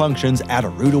Club functions at a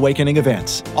Rood Awakening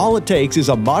events. All it takes is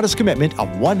a modest commitment of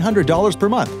 $100 per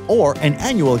month or an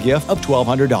annual gift of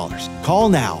 $1,200. Call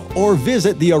now or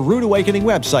visit the Rood Awakening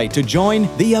website to join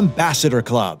the Ambassador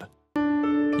Club.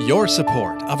 Your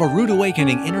support of A Rood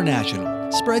Awakening International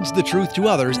spreads the truth to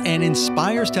others and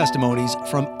inspires testimonies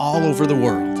from all over the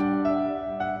world.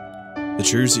 The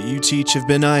truths that you teach have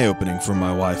been eye-opening for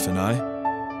my wife and I.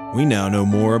 We now know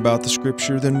more about the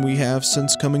Scripture than we have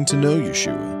since coming to know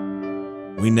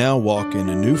Yeshua. We now walk in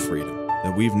a new freedom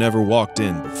that we've never walked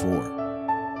in before.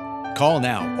 Call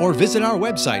now or visit our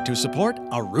website to support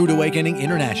A Rood Awakening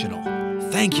International.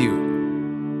 Thank you.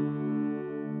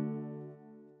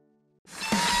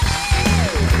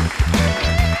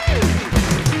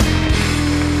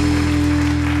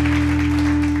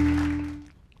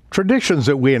 Traditions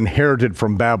that we inherited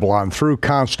from Babylon through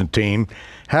Constantine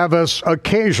have us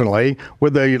occasionally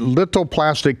with a little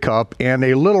plastic cup and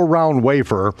a little round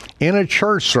wafer in a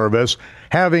church service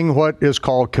having what is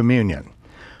called communion.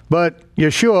 But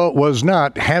Yeshua was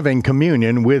not having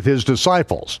communion with his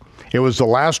disciples. It was the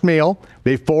last meal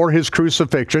before his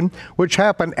crucifixion, which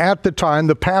happened at the time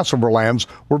the Passover lambs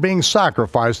were being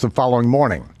sacrificed the following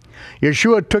morning.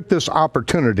 Yeshua took this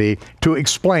opportunity to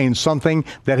explain something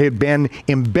that had been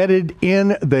embedded in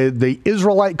the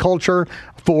Israelite culture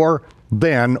for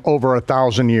then over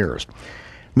 1,000 years.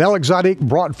 Melchizedek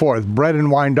brought forth bread and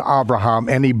wine to Abraham,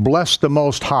 and he blessed the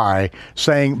Most High,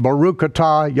 saying, Baruch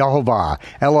atah Yehovah,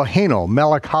 Eloheinu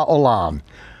melech ha'olam,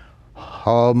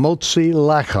 ha'motzi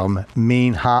lechem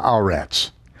min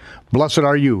ha'aretz. Blessed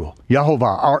are you,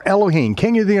 Yehovah, our Elohim,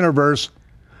 King of the universe,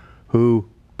 who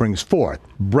brings forth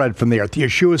bread from the earth.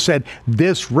 Yeshua said,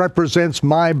 this represents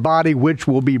my body, which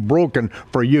will be broken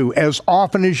for you. As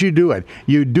often as you do it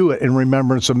in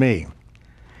remembrance of me.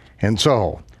 And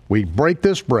so we break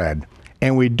this bread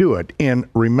and we do it in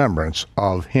remembrance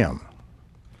of him.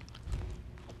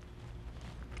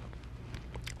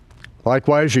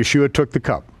 Likewise, Yeshua took the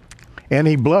cup and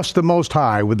he blessed the Most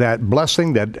High with that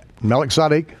blessing that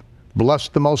Melchizedek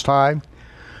blessed the Most High.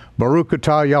 Baruch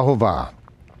atah Yehovah,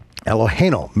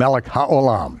 Eloheinu melech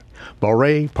ha'olam,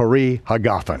 borei pari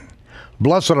hagafen.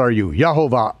 Blessed are you,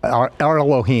 Yehovah, our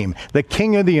Elohim, the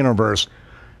King of the universe,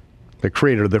 the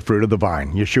creator of the fruit of the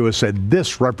vine. Yeshua said,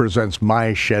 this represents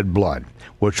my shed blood,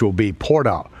 which will be poured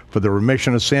out for the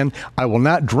remission of sin. I will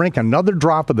not drink another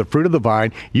drop of the fruit of the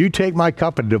vine. You take my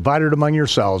cup and divide it among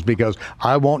yourselves, because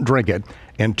I won't drink it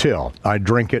until I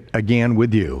drink it again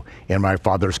with you in my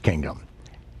Father's kingdom.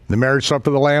 The marriage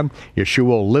supper of the Lamb, Yeshua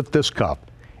will lift this cup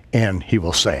and he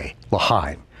will say,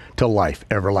 L'chaim, to life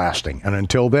everlasting. And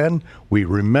until then, we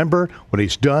remember what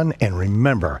he's done, and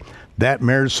remember that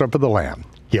marriage supper of the Lamb.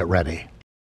 Get ready.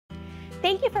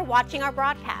 Thank you for watching our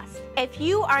broadcast. If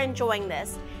you are enjoying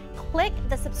this, click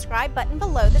the subscribe button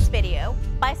below this video.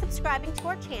 By subscribing to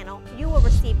our channel, you will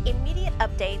receive immediate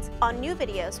updates on new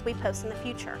videos we post in the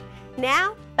future.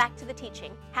 Now, back to the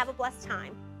teaching. Have a blessed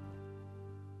time.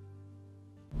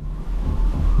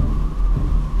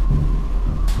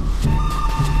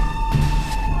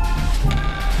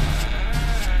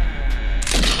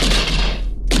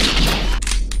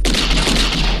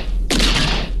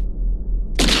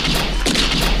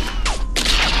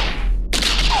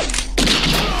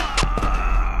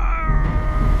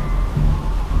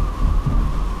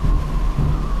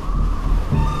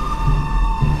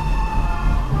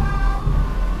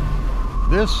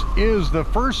 This is the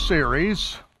first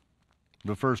series,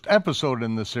 the first episode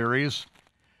in the series,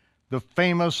 the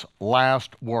famous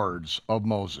last words of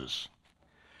Moses.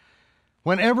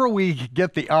 Whenever we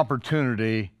get the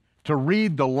opportunity to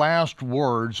read the last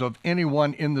words of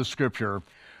anyone in the scripture,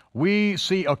 we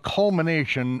see a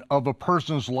culmination of a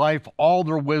person's life, all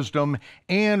their wisdom,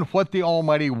 and what the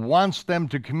Almighty wants them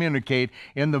to communicate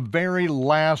in the very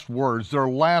last words, their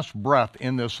last breath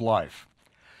in this life.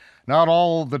 Not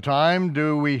all the time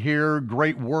do we hear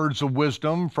great words of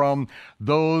wisdom from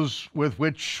those with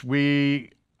which we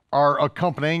are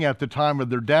accompanying at the time of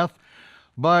their death,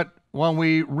 but when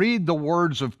we read the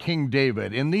words of King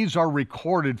David, and these are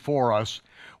recorded for us,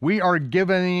 we are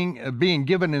being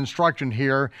given instruction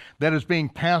here that is being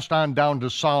passed on down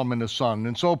to Solomon his son.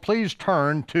 And so please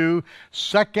turn to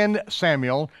 2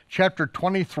 Samuel chapter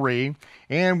 23,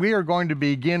 and we are going to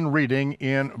begin reading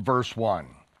in verse 1.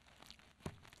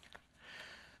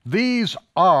 These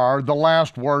are the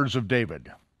last words of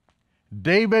David.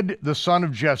 David, the son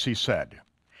of Jesse, said,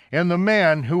 and the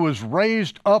man who was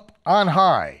raised up on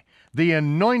high, the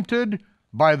anointed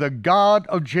by the God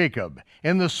of Jacob,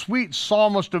 and the sweet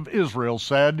psalmist of Israel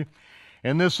said,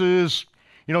 and this is,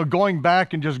 going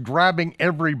back and just grabbing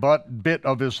every bit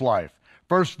of his life.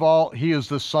 First of all, he is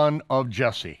the son of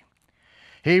Jesse.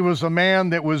 He was a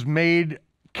man that was made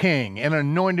king and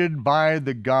anointed by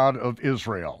the God of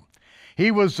Israel. He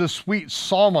was the sweet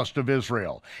psalmist of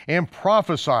Israel and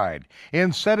prophesied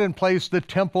and set in place the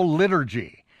temple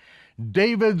liturgy.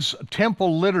 David's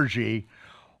temple liturgy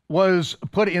was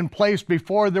put in place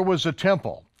before there was a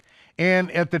temple.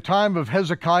 And at the time of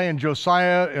Hezekiah and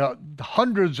Josiah,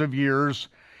 hundreds of years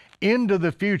into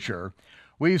the future,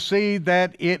 we see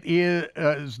that it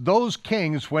is those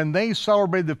kings, when they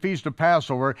celebrated the Feast of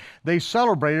Passover, they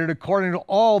celebrated according to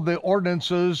all the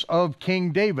ordinances of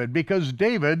King David, because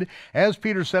David, as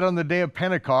Peter said on the day of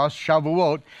Pentecost,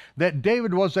 Shavuot, that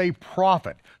David was a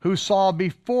prophet who saw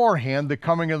beforehand the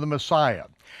coming of the Messiah.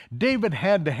 David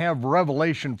had to have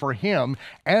revelation for him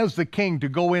as the king to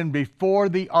go in before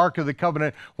the Ark of the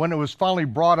Covenant when it was finally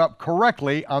brought up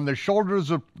correctly on the shoulders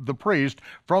of the priest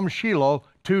from Shiloh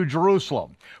to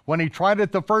Jerusalem. When he tried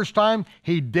it the first time,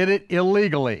 he did it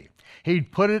illegally. He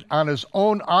put it on his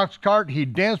own ox cart. He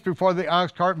danced before the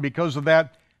ox cart, and because of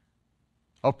that,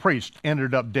 a priest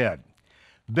ended up dead.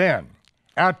 Then,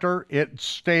 after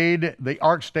the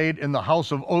ark stayed in the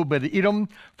house of Obed-Edom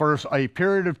for a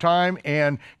period of time,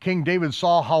 and King David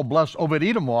saw how blessed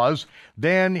Obed-Edom was,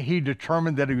 then he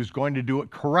determined that he was going to do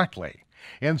it correctly.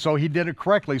 And so he did it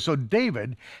correctly. So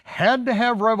David had to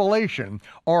have revelation,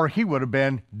 or he would have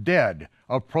been dead,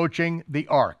 approaching the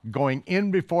ark, going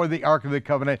in before the Ark of the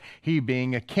Covenant, he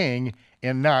being a king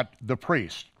and not the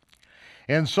priest.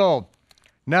 And so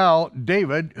now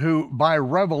David, who by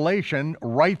revelation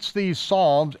writes these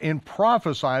psalms and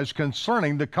prophesies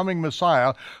concerning the coming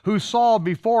Messiah, who saw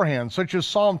beforehand, such as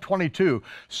Psalm 22,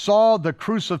 saw the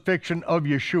crucifixion of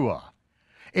Yeshua,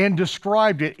 and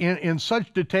described it in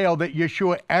such detail that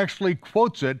Yeshua actually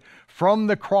quotes it from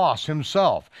the cross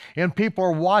himself. And people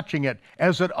are watching it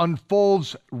as it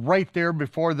unfolds right there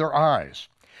before their eyes.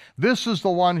 This is the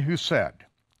one who said,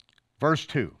 verse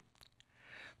 2,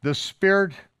 the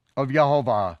Spirit of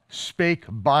Yehovah spake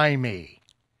by me.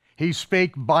 He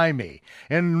spake by me.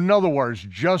 In other words,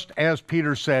 just as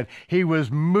Peter said, he was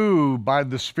moved by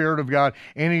the Spirit of God,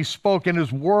 and he spoke, and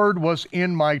his word was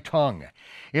in my tongue.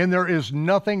 And there is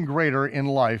nothing greater in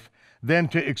life than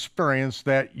to experience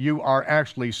that you are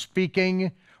actually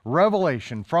speaking,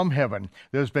 revelation from heaven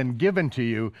that has been given to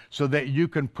you so that you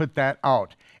can put that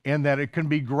out and that it can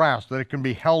be grasped, that it can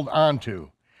be held onto.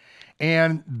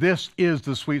 And this is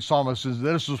the sweet psalmist,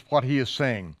 this is what he is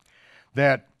saying,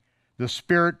 that the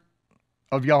Spirit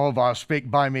of Yehovah spake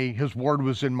by me, his word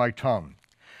was in my tongue.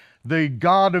 The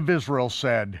God of Israel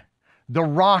said, the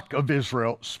rock of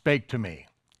Israel spake to me.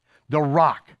 The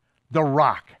rock, the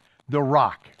rock, the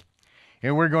rock.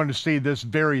 And we're going to see this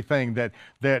very thing,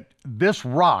 that this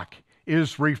rock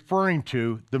is referring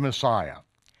to the Messiah.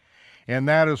 And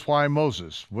that is why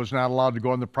Moses was not allowed to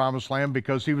go in the promised land,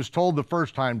 because he was told the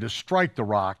first time to strike the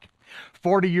rock.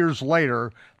 40 years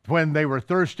later, when they were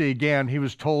thirsty again, he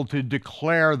was told to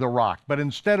declare the rock. But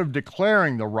instead of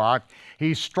declaring the rock,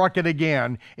 he struck it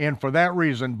again. And for that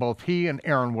reason, both he and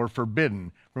Aaron were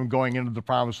forbidden from going into the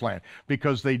promised land,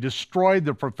 because they destroyed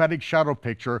the prophetic shadow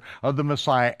picture of the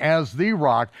Messiah as the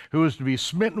rock who was to be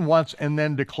smitten once and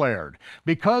then declared.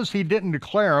 Because he didn't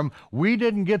declare him, we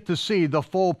didn't get to see the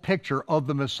full picture of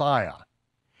the Messiah.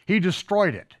 He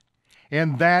destroyed it.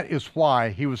 And that is why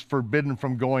he was forbidden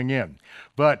from going in.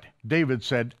 But David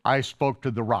said, I spoke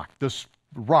to the rock. This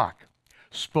rock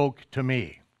spoke to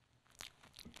me.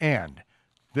 And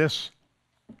this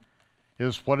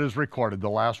is what is recorded, the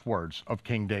last words of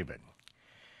King David.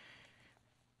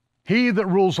 He that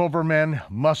rules over men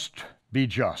must be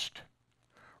just,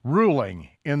 ruling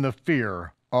in the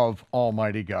fear of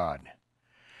Almighty God.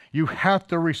 You have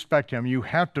to respect him. You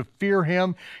have to fear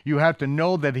him. You have to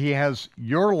know that he has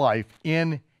your life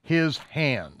in his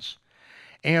hands.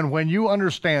 And when you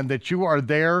understand that you are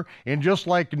there, and just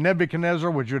like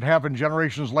Nebuchadnezzar, which would happen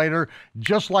generations later,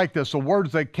 just like this, the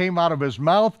words that came out of his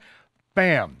mouth,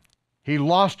 bam, he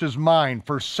lost his mind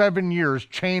for 7 years,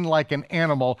 chained like an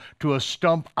animal to a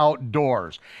stump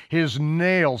outdoors. His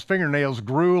nails, fingernails,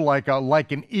 grew like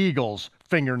an eagle's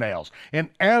fingernails. An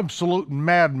absolute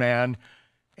madman.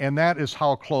 And that is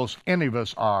how close any of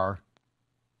us are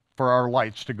for our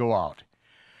lights to go out.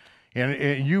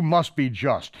 And you must be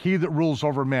just, he that rules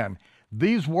over men.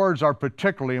 These words are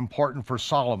particularly important for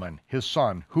Solomon, his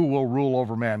son, who will rule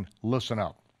over men. Listen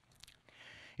up.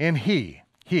 And he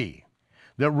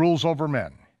that rules over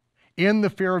men in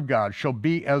the fear of God shall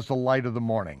be as the light of the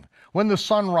morning, when the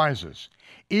sun rises,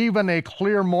 even a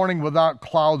clear morning without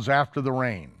clouds after the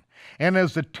rain. And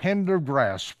as the tender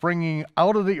grass springing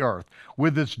out of the earth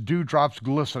with its dewdrops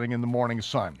glistening in the morning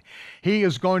sun. He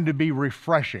is going to be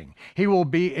refreshing. He will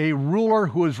be a ruler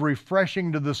who is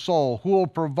refreshing to the soul, who will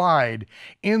provide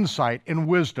insight and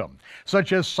wisdom,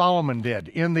 such as Solomon did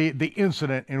in the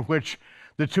incident in which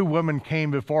the two women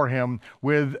came before him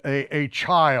with a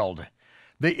child.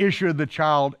 They issued the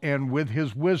child, and with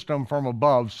his wisdom from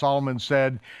above, Solomon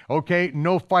said, okay,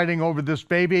 no fighting over this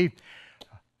baby.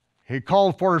 He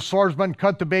called for a swordsman,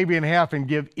 cut the baby in half, and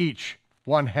give each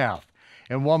one half.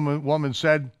 And one woman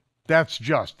said, that's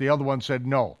just. The other one said,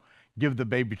 no, give the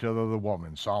baby to the other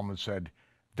woman. Solomon said,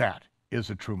 that is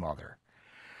a true mother.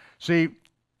 See,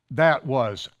 that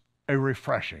was a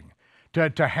refreshing.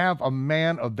 To have a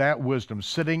man of that wisdom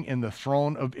sitting in the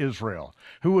throne of Israel,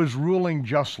 who is ruling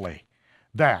justly,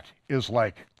 that is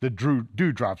like the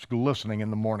dewdrops glistening in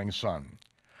the morning sun.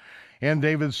 And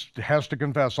David has to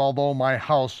confess, although my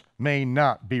house may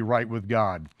not be right with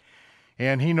God.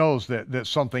 And he knows that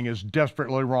something is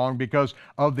desperately wrong because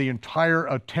of the entire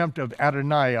attempt of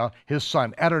Adoniah, his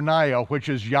son. Adoniah, which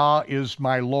is Yah is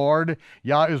my Lord.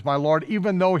 Yah is my Lord.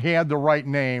 Even though he had the right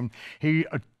name, he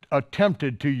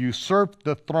attempted to usurp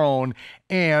the throne,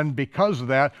 and because of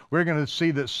that, we're going to see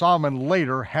that Solomon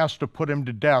later has to put him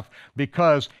to death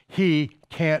because he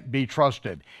can't be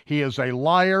trusted. He is a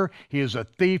liar, he is a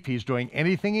thief, he's doing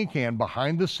anything he can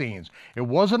behind the scenes. It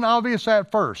wasn't obvious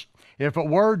at first. If it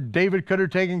were, David could have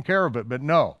taken care of it, but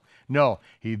no,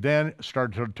 he then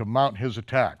started to mount his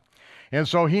attack. And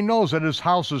so he knows that his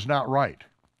house is not right.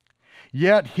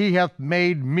 Yet he hath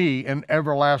made me an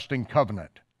everlasting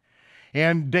covenant.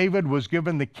 And David was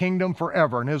given the kingdom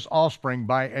forever and his offspring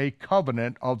by a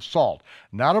covenant of salt.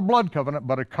 Not a blood covenant,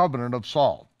 but a covenant of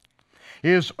salt.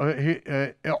 Is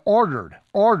ordered.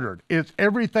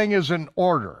 Everything is in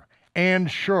order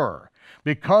and sure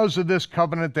because of this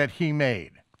covenant that he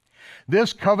made.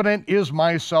 This covenant is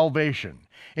my salvation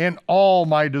and all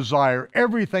my desire.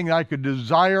 Everything I could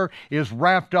desire is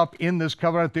wrapped up in this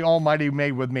covenant the Almighty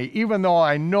made with me. Even though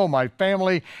I know my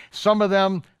family, some of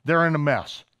them, they're in a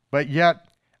mess. But yet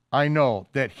I know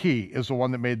that he is the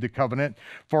one that made the covenant,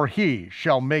 for he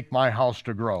shall make my house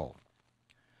to grow.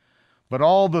 But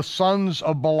all the sons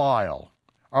of Belial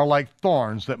are like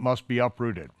thorns that must be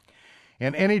uprooted.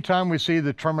 And anytime we see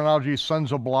the terminology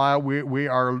sons of Belial, we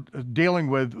are dealing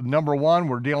with, number one,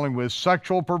 we're dealing with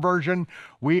sexual perversion.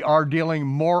 We are dealing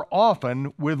more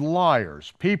often with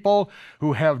liars, people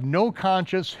who have no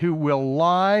conscience, who will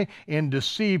lie and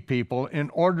deceive people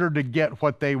in order to get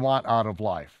what they want out of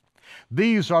life.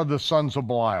 These are the sons of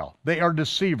Belial. They are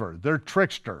deceivers. They're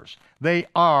tricksters. They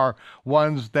are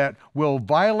ones that will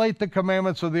violate the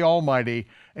commandments of the Almighty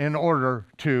in order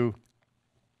to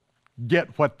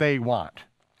get what they want.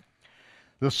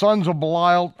 The sons of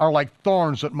Belial are like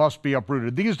thorns that must be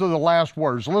uprooted. These are the last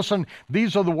words. Listen,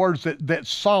 these are the words that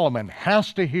Solomon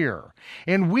has to hear.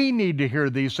 And we need to hear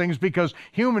these things because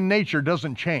human nature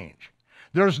doesn't change.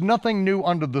 There's nothing new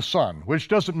under the sun, which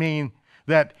doesn't mean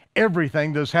that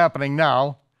everything that's happening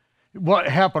now, what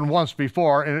happened once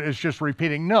before, and it's just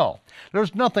repeating. No,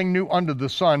 there's nothing new under the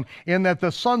sun in that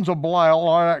the sons of Belial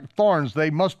are like thorns. They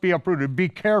must be uprooted. Be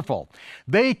careful.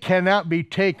 They cannot be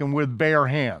taken with bare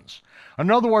hands.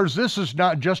 In other words, this is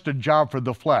not just a job for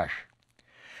the flesh.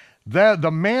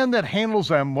 The man that handles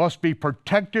them must be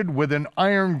protected with an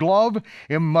iron glove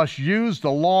and must use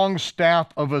the long staff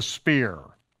of a spear.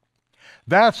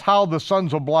 That's how the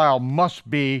sons of Belial must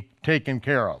be taken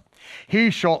care of. He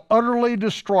shall utterly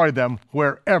destroy them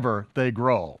wherever they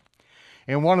grow.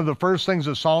 And one of the first things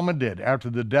that Solomon did after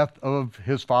the death of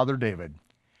his father David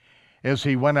is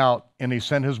he went out and he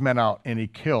sent his men out and he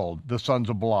killed the sons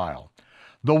of Belial.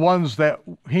 The ones that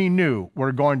he knew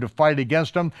were going to fight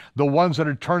against him, the ones that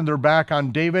had turned their back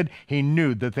on David, he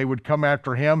knew that they would come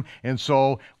after him. And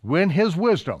so when his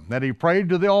wisdom, that he prayed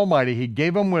to the Almighty, he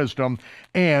gave him wisdom,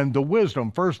 and the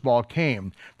wisdom, first of all,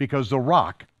 came because the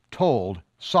rock told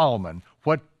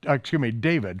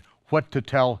David, what to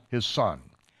tell his son.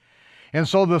 And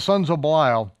so the sons of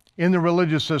Belial in the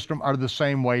religious system are the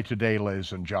same way today,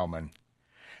 ladies and gentlemen.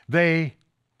 They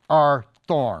are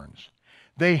thorns.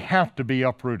 They have to be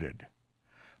uprooted.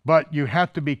 But you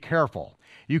have to be careful.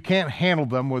 You can't handle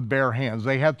them with bare hands.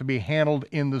 They have to be handled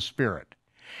in the Spirit.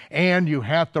 And you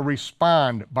have to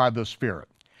respond by the Spirit.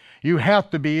 You have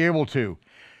to be able to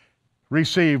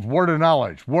receive word of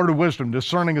knowledge, word of wisdom,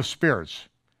 discerning of spirits.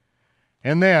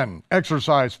 And then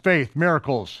exercise faith,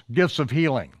 miracles, gifts of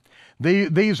healing.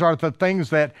 These are the things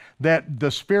that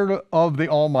the Spirit of the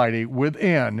Almighty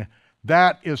within,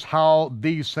 that is how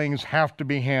these things have to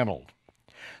be handled.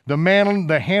 The man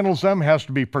that handles them has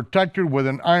to be protected with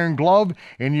an iron glove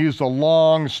and use the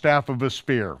long staff of a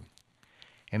spear.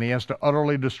 And he has to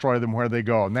utterly destroy them where they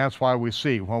go. And that's why we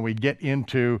see when we get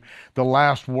into the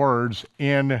last words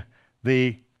in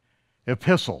the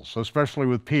epistles, especially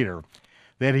with Peter,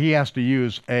 that he has to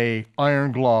use an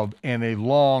iron glove and a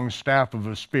long staff of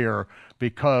a spear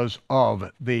because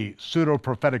of the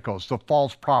pseudo-propheticos, the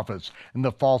false prophets and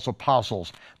the false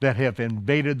apostles that have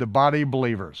invaded the body of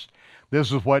believers.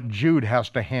 This is what Jude has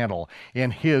to handle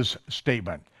in his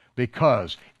statement,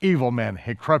 because evil men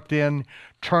had crept in,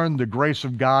 turned the grace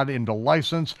of God into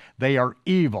license. They are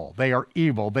evil. They are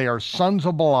evil. They are sons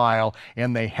of Belial,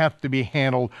 and they have to be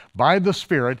handled by the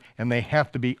Spirit, and they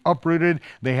have to be uprooted.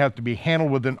 They have to be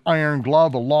handled with an iron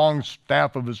glove, a long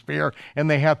staff of a spear, and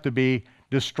they have to be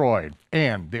destroyed.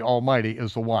 And the Almighty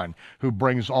is the one who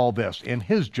brings all this in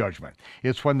his judgment.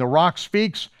 It's when the rock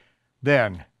speaks,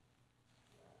 then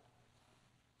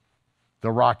the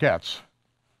Rockettes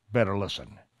better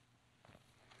listen.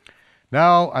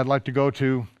 Now I'd like to go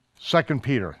to 2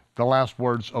 Peter, the last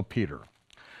words of Peter.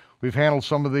 We've handled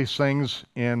some of these things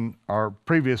in our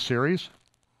previous series.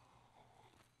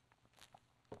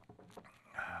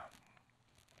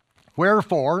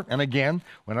 Wherefore, and again,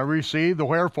 whenever you see the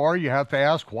wherefore, you have to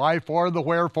ask, why for the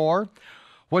wherefore?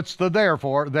 What's the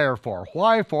therefore? Therefore.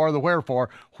 Why for the wherefore?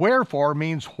 Wherefore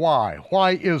means why.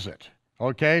 Why is it?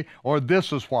 Okay? Or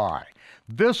this is why.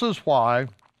 This is why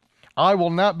I will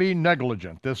not be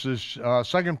negligent. This is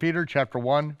 2 Peter chapter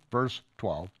 1, verse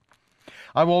 12.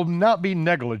 I will not be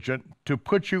negligent to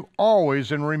put you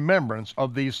always in remembrance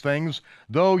of these things,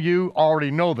 though you already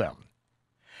know them,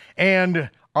 and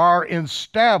are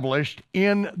established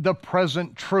in the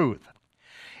present truth.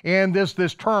 And this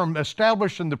term,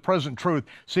 established in the present truth,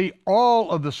 see,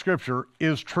 all of the Scripture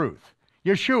is truth.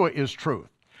 Yeshua is truth.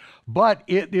 But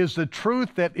it is the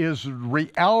truth that is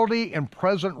reality and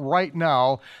present right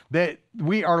now that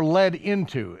we are led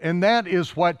into. And that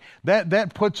is what,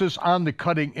 that puts us on the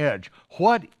cutting edge.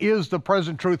 What is the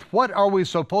present truth? What are we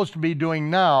supposed to be doing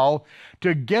now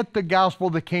to get the gospel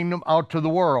of the kingdom out to the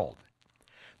world?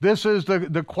 This is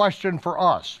the question for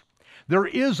us. There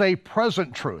is a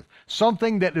present truth,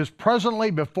 something that is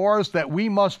presently before us that we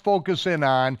must focus in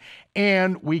on,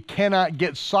 and we cannot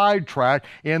get sidetracked.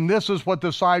 And this is what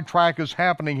the sidetrack is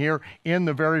happening here in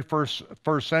the very first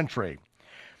century.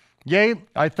 Yea,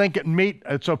 I think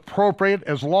it's appropriate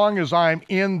as long as I'm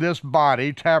in this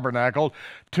body, tabernacle,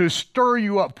 to stir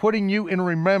you up, putting you in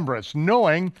remembrance,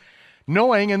 knowing,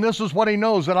 and this is what he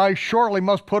knows, that I shortly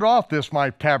must put off this my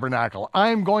tabernacle.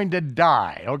 I'm going to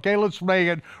die. Okay, let's make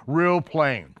it real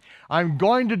plain. I'm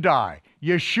going to die.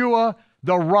 Yeshua,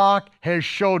 the rock, has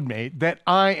showed me that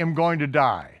I am going to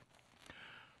die.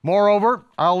 Moreover,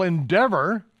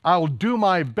 I'll do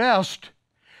my best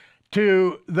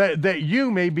that you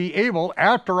may be able,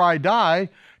 after I die,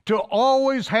 to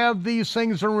always have these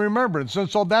things in remembrance. And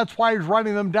so that's why he's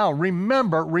writing them down.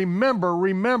 Remember, remember,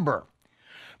 remember.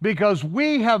 Because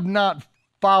we have not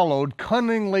followed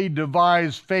cunningly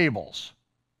devised fables.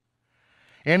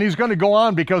 And he's going to go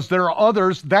on because there are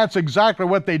others, that's exactly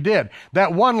what they did.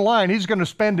 That one line, he's going to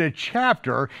spend an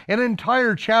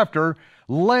entire chapter,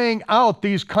 laying out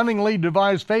these cunningly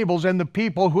devised fables and the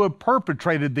people who have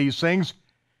perpetrated these things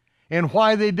and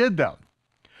why they did them.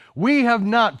 We have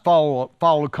not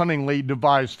followed cunningly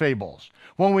devised fables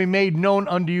when we made known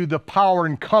unto you the power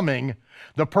and coming,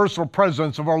 the personal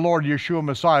presence of our Lord Yeshua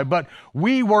Messiah, but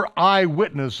we were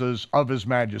eyewitnesses of his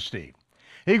majesty.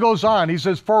 He goes on, he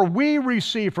says, for we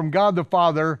received from God the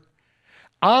Father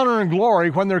honor and glory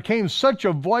when there came such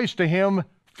a voice to him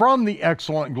from the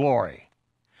excellent glory.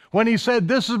 When he said,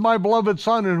 this is my beloved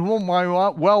Son in whom I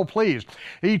am well pleased.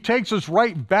 He takes us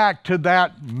right back to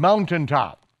that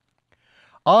mountaintop.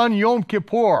 On Yom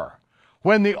Kippur,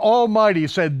 when the Almighty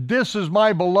said, this is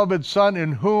my beloved Son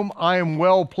in whom I am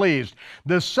well pleased.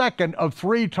 The second of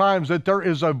 3 times that there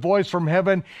is a voice from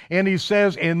heaven, and he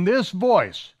says, in this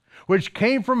voice, which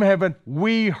came from heaven,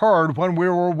 we heard when we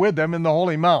were with him in the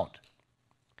Holy Mount.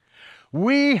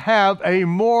 We have a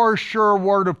more sure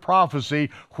word of prophecy,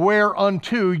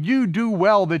 whereunto you do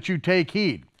well that you take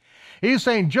heed. He's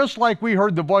saying, just like we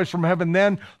heard the voice from heaven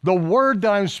then, the word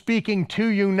that I'm speaking to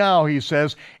you now, he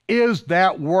says, is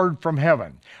that word from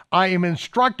heaven. I am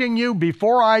instructing you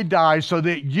before I die so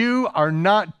that you are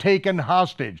not taken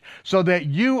hostage, so that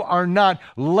you are not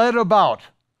led about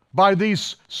by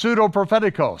these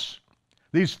pseudo-propheticos,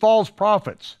 these false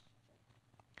prophets.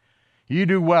 You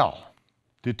do well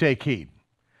to take heed,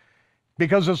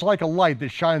 because it's like a light that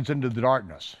shines into the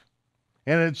darkness.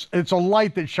 And it's a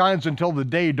light that shines until the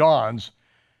day dawns.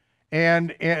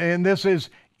 And this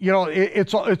is,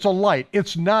 it's a light.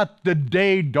 It's not the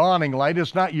day dawning light.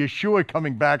 It's not Yeshua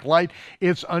coming back light.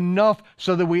 It's enough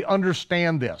so that we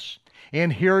understand this.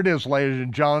 And here it is, ladies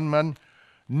and gentlemen,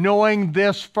 knowing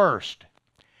this first.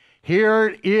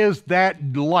 Here is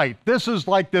that light. This is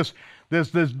like this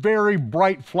very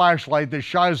bright flashlight that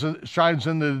shines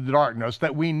into the darkness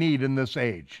that we need in this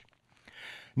age.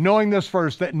 Knowing this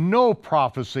first, that no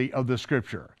prophecy of the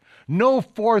scripture, no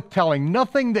foretelling,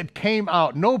 nothing that came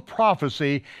out, no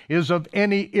prophecy is of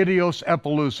any idios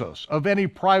epilusos, of any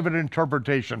private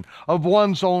interpretation, of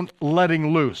one's own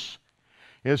letting loose.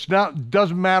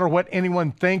 Doesn't matter what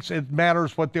anyone thinks, it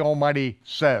matters what the Almighty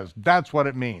says. That's what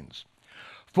it means.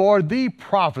 For the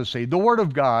prophecy, the word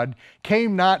of God,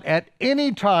 came not at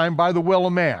any time by the will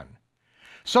of man.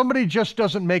 Somebody just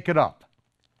doesn't make it up.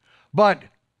 But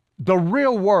the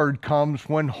real word comes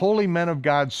when holy men of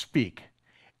God speak,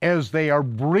 as they are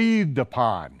breathed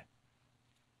upon.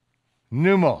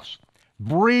 Pneumos,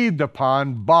 breathed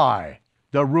upon by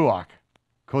the Ruach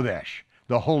Kodesh,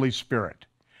 the Holy Spirit.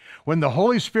 When the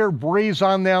Holy Spirit breathes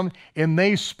on them and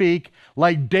they speak,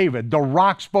 like David, the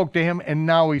rock spoke to him and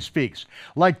now he speaks.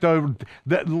 Like the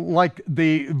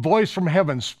voice from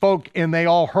heaven spoke and they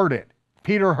all heard it.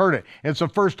 Peter heard it. It's the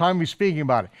first time he's speaking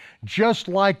about it. Just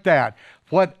like that,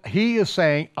 what he is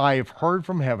saying, I have heard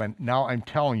from heaven, now I'm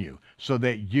telling you, so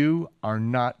that you are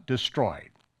not destroyed.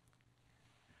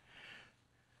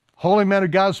 Holy men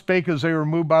of God spake as they were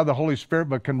moved by the Holy Spirit,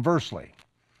 but conversely,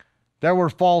 there were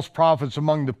false prophets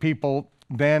among the people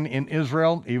then in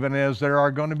Israel, even as there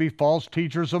are going to be false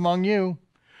teachers among you,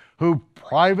 who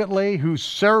privately, who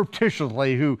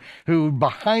surreptitiously, who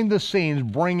behind the scenes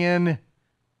bring in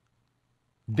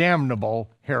damnable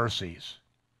heresies.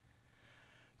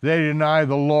 They deny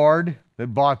the Lord that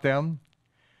bought them,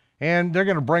 and they're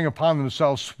going to bring upon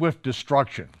themselves swift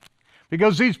destruction,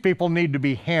 because these people need to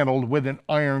be handled with an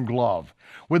iron glove,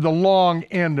 with the long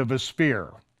end of a spear,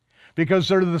 because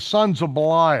they're the sons of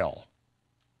Belial.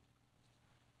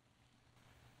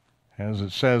 As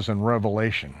it says in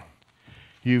Revelation,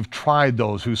 you've tried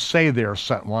those who say they're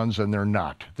sent ones and they're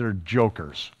not. They're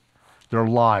jokers. They're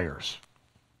liars.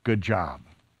 Good job.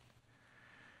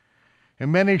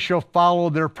 And many shall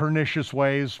follow their pernicious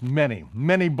ways.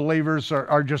 Many believers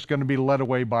are just going to be led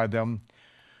away by them,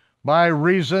 by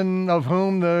reason of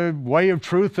whom the way of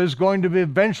truth is going to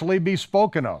eventually be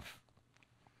spoken of.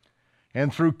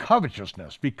 and through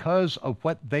covetousness because of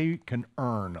what they can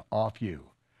earn off you.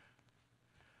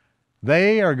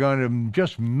 They are going to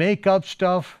just make up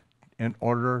stuff in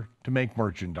order to make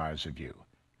merchandise of you.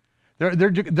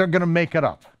 They're going to make it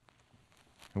up.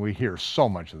 And we hear so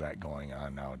much of that going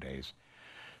on nowadays.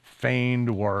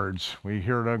 Feigned words. We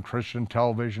hear it on Christian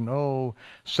television. Oh,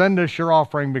 send us your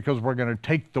offering because we're going to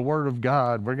take the word of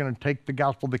God. We're going to take the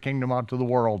gospel of the kingdom out to the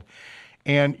world.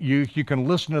 And you can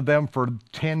listen to them for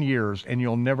 10 years and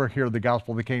you'll never hear the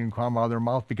gospel of the kingdom come out of their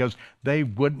mouth because they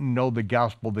wouldn't know the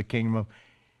gospel of the kingdom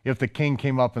if the king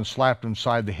came up and slapped him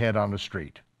side the head on the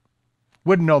street.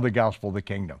 Wouldn't know the gospel of the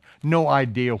kingdom. No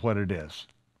idea what it is.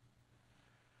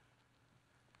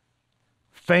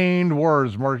 Feigned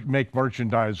words make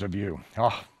merchandise of you.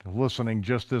 Oh, listening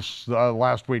just this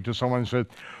last week to someone who said,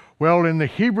 well, in the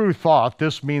Hebrew thought,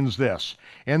 this means this.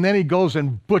 And then he goes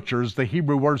and butchers the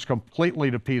Hebrew words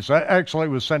completely to pieces. Actually, it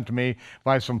was sent to me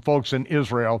by some folks in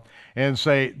Israel and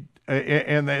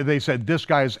they said, this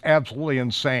guy is absolutely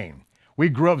insane. We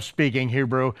grew up speaking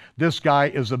Hebrew. This guy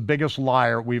is the biggest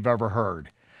liar we've ever heard.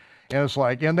 And it's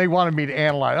like, and they wanted me to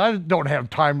analyze. I don't have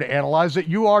time to analyze it.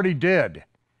 You already did.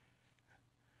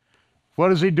 What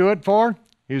does he do it for?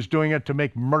 He's doing it to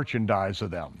make merchandise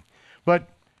of them. But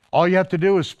all you have to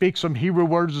do is speak some Hebrew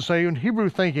words and say, in Hebrew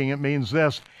thinking, it means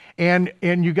this. And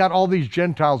you got all these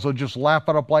Gentiles that just lap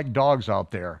it up like dogs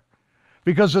out there.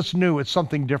 Because it's new, it's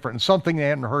something different, and something they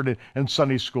hadn't heard in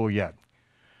Sunday school yet.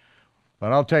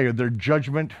 But I'll tell you, their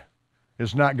judgment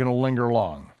is not going to linger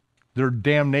long. Their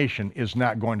damnation is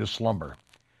not going to slumber.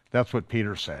 That's what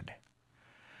Peter said.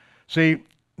 See,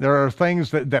 there are things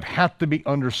that have to be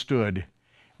understood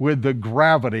with the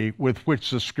gravity with which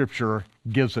the scripture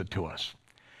gives it to us.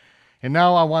 And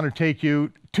now I want to take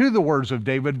you to the words of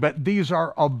David, but these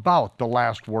are about the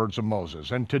last words of Moses.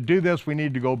 And to do this, we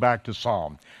need to go back to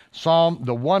Psalm,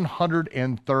 the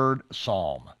 103rd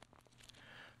Psalm.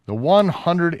 The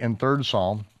 103rd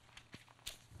Psalm.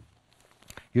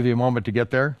 Give you a moment to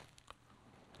get there.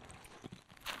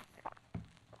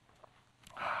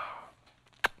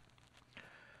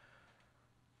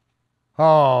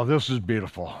 Oh, this is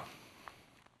beautiful.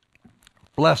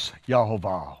 Bless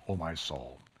Yahovah, O my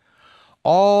soul.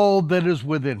 All that is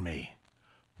within me,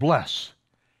 bless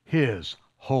his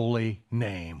holy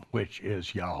name, which is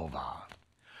Yahovah.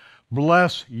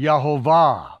 Bless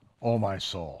Yahovah, O my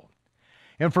soul.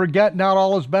 And forget not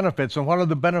all his benefits. And what are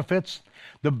the benefits?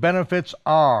 The benefits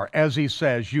are, as he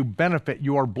says, you benefit,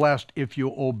 you are blessed if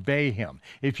you obey him,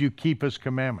 if you keep his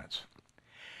commandments.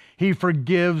 He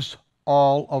forgives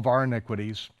all of our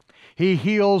iniquities. He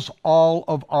heals all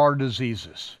of our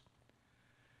diseases.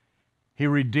 He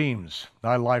redeems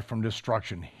thy life from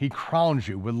destruction. He crowns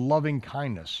you with loving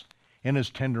kindness in his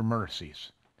tender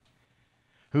mercies.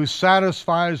 Who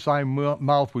satisfies thy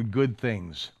mouth with good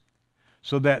things,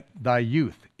 so that thy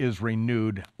youth is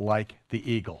renewed like the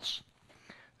eagles.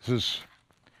 It's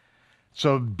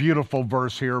a beautiful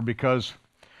verse here because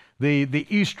the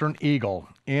eastern eagle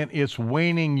in its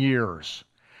waning years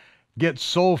gets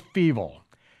so feeble,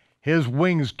 his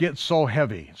wings get so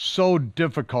heavy, so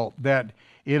difficult that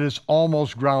it is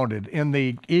almost grounded. In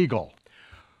the eagle,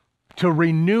 to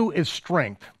renew its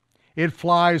strength, it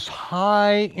flies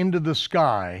high into the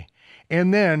sky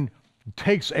and then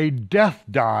takes a death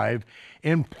dive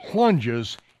and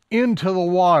plunges into the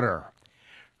water,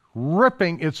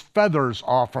 ripping its feathers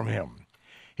off from him.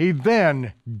 He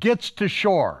then gets to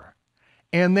shore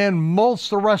and then molts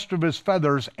the rest of his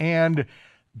feathers, and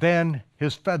then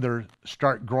his feathers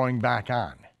start growing back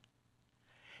on.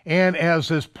 And as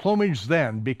his plumage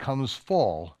then becomes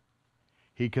full,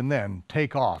 he can then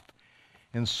take off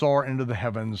and soar into the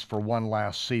heavens for one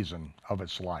last season of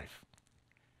its life.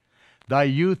 Thy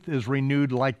youth is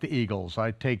renewed like the eagles.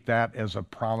 I take that as a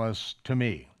promise to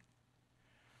me.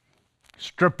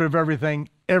 Stripped of everything,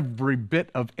 every bit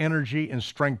of energy and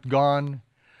strength gone,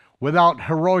 without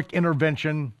heroic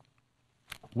intervention,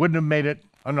 wouldn't have made it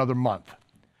another month.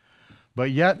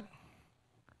 But yet,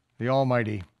 the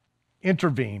Almighty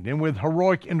intervened, and with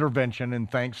heroic intervention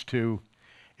and thanks to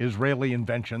Israeli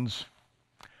inventions,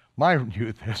 my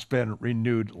youth has been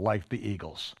renewed like the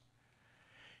eagles.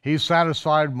 He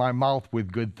satisfied my mouth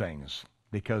with good things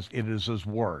because it is his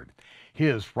word,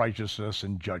 his righteousness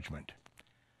and judgment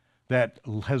that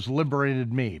has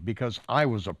liberated me because I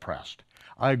was oppressed.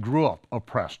 I grew up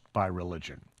oppressed by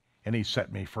religion, and he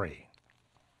set me free.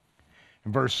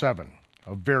 In verse 7,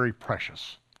 a very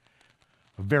precious,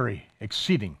 a very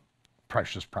exceeding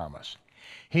precious promise.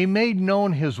 He made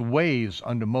known his ways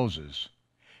unto Moses,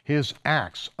 his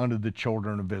acts unto the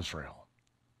children of Israel.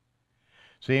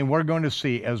 See, and we're going to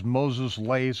see as Moses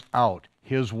lays out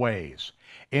his ways,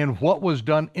 and what was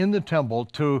done in the temple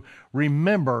to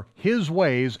remember his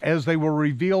ways as they were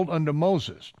revealed unto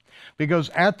Moses. Because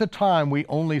at the time we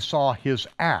only saw his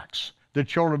acts. The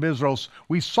children of Israel,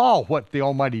 we saw what the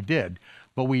Almighty did,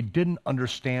 but we didn't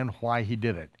understand why he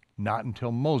did it. Not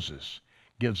until Moses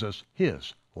gives us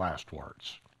his last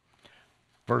words.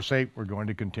 Verse 8, we're going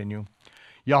to continue.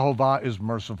 Yahovah is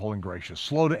merciful and gracious,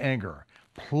 slow to anger,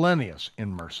 plenteous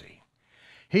in mercy.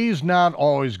 He's not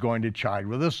always going to chide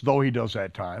with us, though he does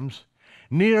at times.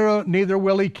 Neither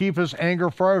will he keep his anger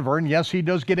forever, and yes, he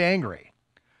does get angry.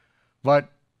 But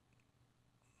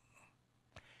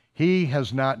he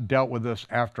has not dealt with us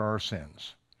after our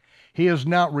sins. He has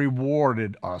not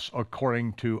rewarded us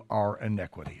according to our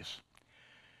iniquities.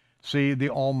 See, the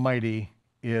Almighty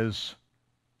is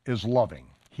loving.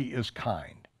 He is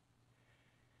kind.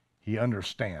 He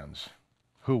understands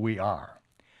who we are.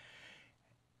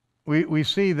 We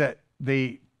see that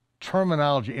the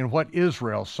terminology in what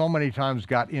Israel so many times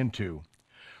got into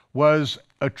was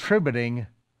attributing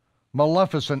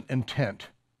maleficent intent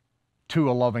to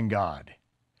a loving God.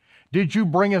 Did you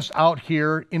bring us out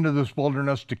here into this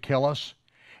wilderness to kill us?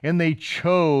 And they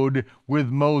chode with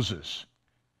Moses.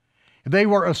 They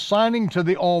were assigning to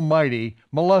the Almighty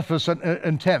maleficent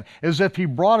intent, as if he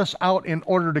brought us out in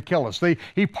order to kill us.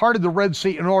 He parted the Red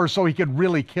Sea in order so he could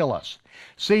really kill us.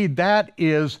 See, that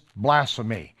is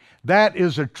blasphemy. That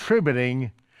is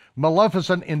attributing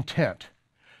maleficent intent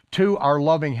to our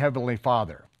loving Heavenly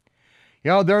Father.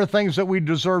 You know, there are things that we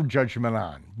deserve judgment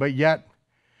on, but yet,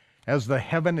 as the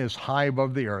heaven is high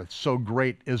above the earth, so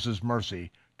great is his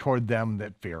mercy toward them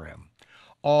that fear him.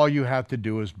 All you have to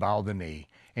do is bow the knee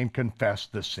and confess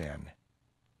the sin.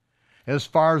 As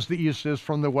far as the east is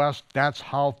from the west, that's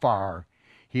how far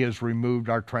he has removed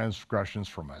our transgressions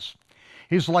from us.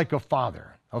 He's like a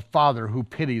father who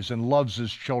pities and loves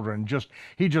his children.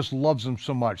 He just loves them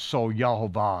so much. So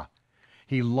Yahovah,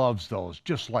 he loves those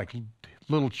just like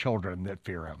little children that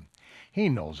fear him. He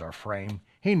knows our frame.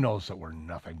 He knows that we're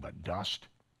nothing but dust.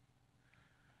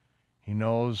 He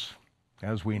knows,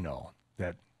 as we know,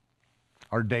 that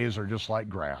our days are just like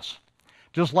grass,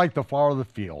 just like the flower of the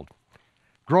field.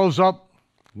 Grows up,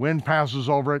 wind passes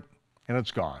over it, and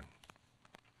it's gone.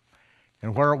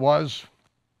 And where it was,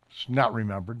 it's not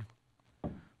remembered.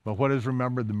 But what is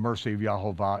remembered, the mercy of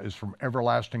Yahovah is from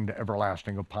everlasting to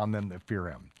everlasting upon them that fear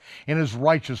him, and his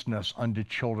righteousness unto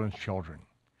children's children,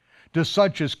 to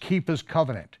such as keep his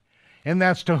covenant. And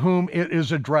that's to whom it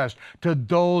is addressed, to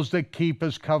those that keep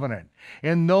his covenant,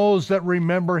 and those that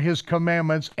remember his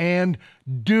commandments and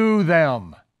do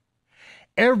them.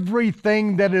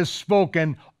 Everything that is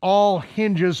spoken all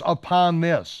hinges upon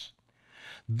this.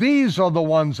 These are the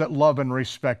ones that love and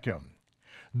respect him.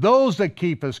 Those that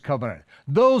keep his covenant,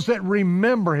 those that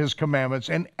remember his commandments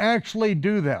and actually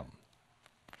do them.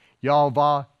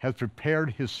 Yahovah hath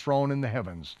prepared his throne in the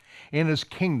heavens, and his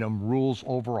kingdom rules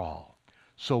over all.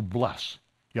 So bless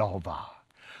Yahovah.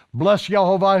 Bless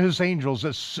Yahovah, his angels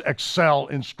that excel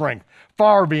in strength,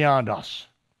 far beyond us.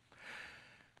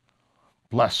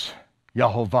 Bless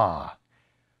Yahovah,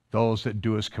 those that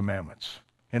do his commandments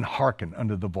and hearken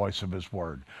unto the voice of his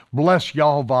word. Bless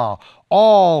Yahovah,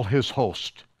 all his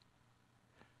host,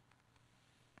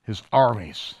 his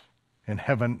armies in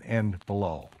heaven and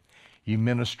below. Ye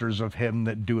ministers of him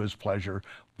that do his pleasure,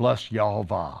 bless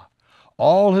Yahovah.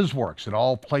 All his works in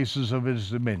all places of his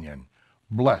dominion,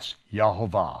 bless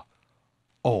Yahovah,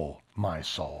 O my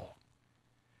soul.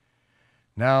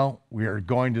 Now we are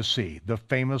going to see the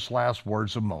famous last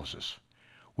words of Moses.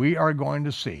 We are going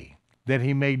to see that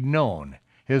he made known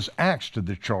his acts to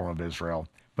the children of Israel,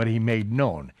 but he made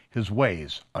known his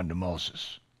ways unto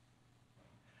Moses.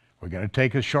 We're going to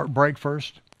take a short break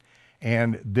first,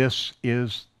 and this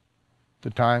is the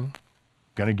time. I'm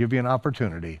going to give you an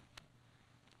opportunity,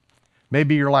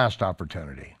 maybe your last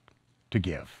opportunity, to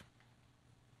give.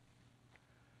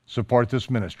 Support this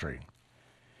ministry.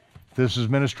 If this is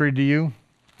ministry to you,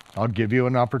 I'll give you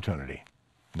an opportunity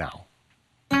now.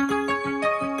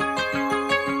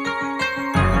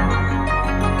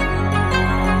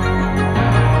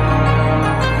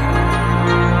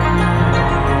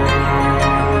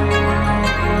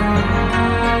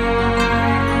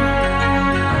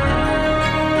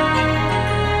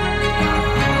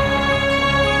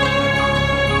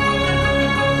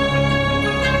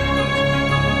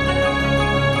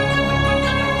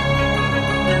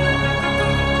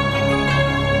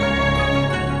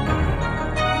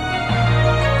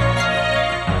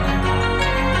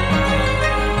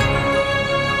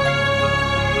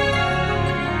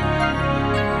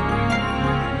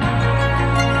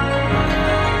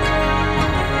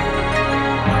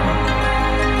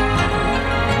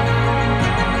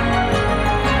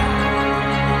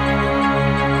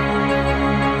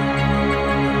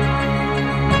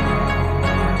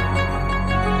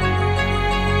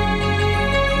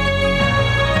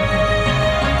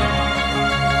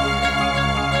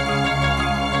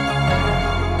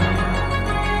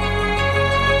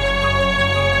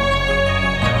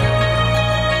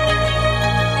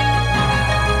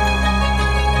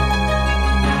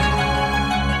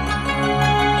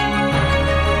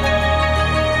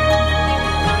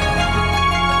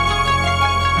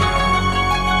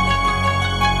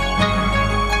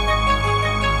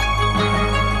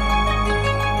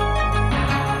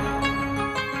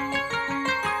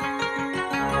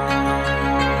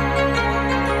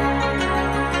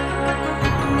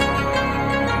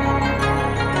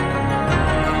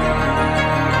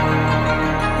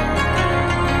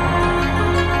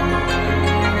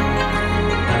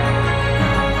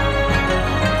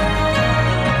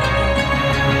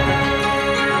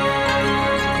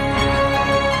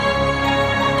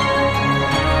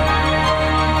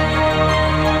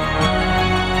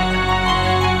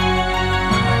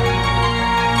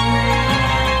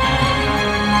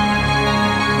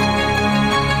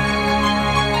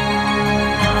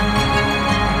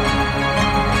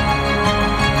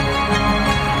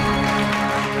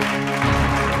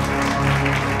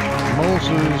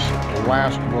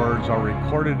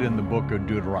 recorded in the book of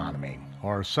Deuteronomy,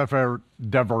 or Sefer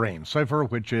Devarim. Sefer,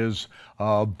 which is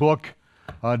book,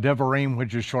 Devarim,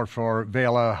 which is short for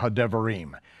Vela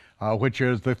HaDevarim, which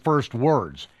is the first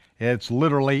words. It's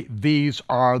literally, these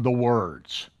are the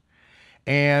words.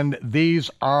 And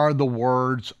these are the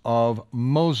words of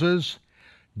Moses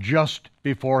just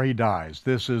before he dies.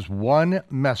 This is one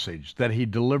message that he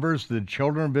delivers to the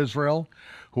children of Israel,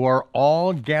 who are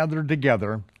all gathered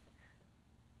together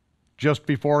just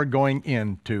before going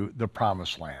into the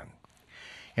promised land.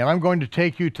 And I'm going to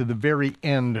take you to the very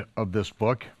end of this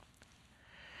book,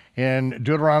 in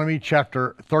Deuteronomy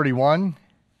chapter 31,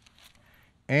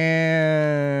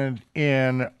 and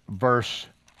in verse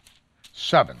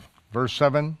 7. Verse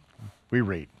 7, we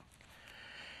read,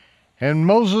 "And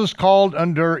Moses called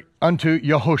unto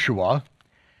Yehoshua,"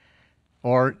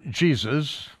 or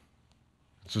Jesus,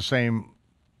 it's the same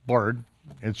word,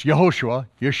 it's Yehoshua,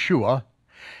 Yeshua,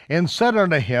 "and said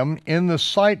unto him in the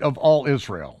sight of all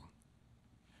Israel."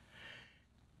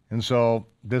 And so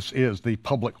this is the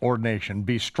public ordination.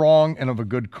 "Be strong and of a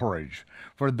good courage,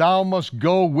 for thou must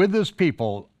go with this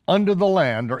people unto the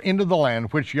land, or into the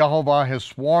land, which Jehovah has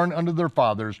sworn unto their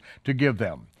fathers to give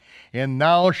them, and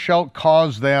thou shalt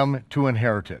cause them to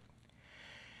inherit it."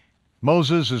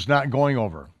 Moses is not going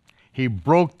over. He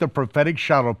broke the prophetic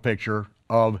shadow picture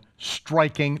of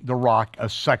striking the rock a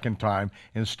second time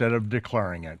instead of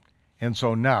declaring it. And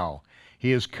so now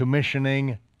he is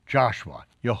commissioning Joshua,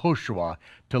 Yehoshua,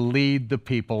 to lead the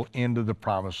people into the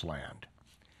promised land.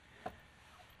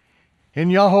 In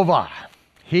Yehovah,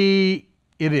 it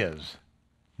is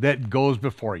that goes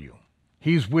before you.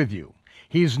 He's with you.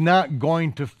 He's not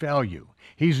going to fail you.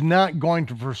 He's not going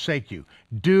to forsake you.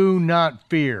 Do not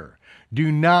fear.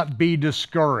 Do not be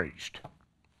discouraged.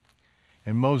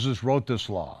 And Moses wrote this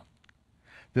law,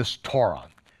 this Torah,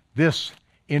 this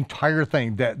entire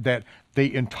thing, that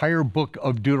the entire book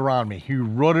of Deuteronomy. He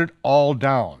wrote it all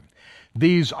down.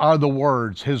 These are the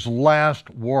words, his last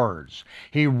words.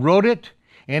 He wrote it,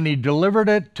 and he delivered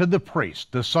it to the priests,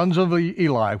 the sons of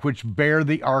Eli, which bear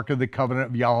the ark of the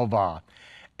covenant of Yehovah.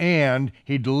 And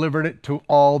he delivered it to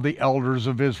all the elders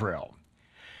of Israel.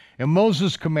 And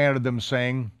Moses commanded them,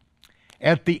 saying,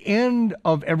 "At the end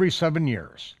of every 7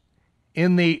 years,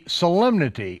 in the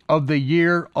solemnity of the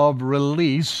year of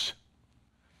release,"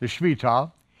 the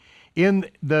Shemitah, in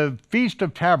the Feast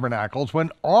of Tabernacles, when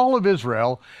all of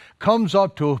Israel comes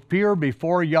up to appear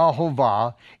before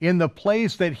Yehovah in the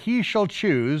place that he shall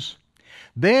choose,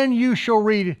 then you shall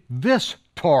read this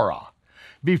Torah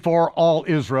before all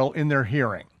Israel in their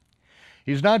hearing.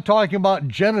 He's not talking about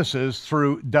Genesis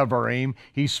through Devarim.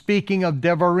 He's speaking of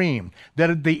Devarim,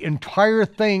 that the entire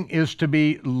thing is to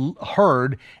be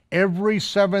heard every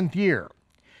 7th year.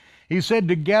 He said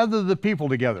to gather the people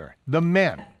together, the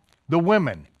men, the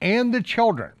women, and the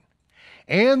children,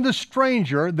 and the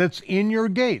stranger that's in your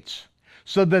gates,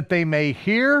 so that they may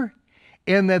hear,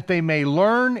 and that they may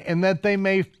learn, and that they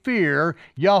may fear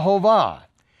Yehovah,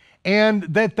 and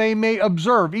that they may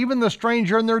observe, even the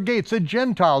stranger in their gates, the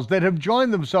Gentiles that have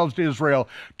joined themselves to Israel,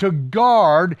 to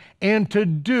guard and to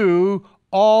do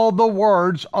all the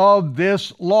words of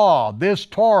this law, this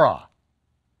Torah.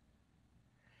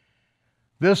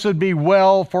 This would be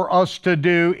well for us to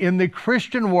do in the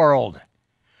Christian world,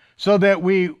 so that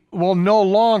we will no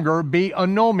longer be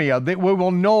anomia, that we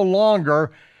will no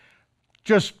longer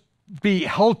just be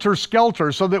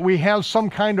helter-skelter, so that we have some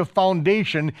kind of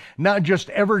foundation, not just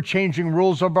ever-changing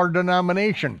rules of our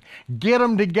denomination. Get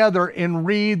them together and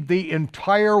read the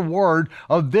entire word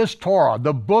of this Torah,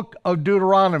 the book of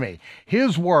Deuteronomy.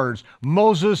 His words,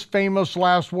 Moses' famous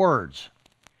last words.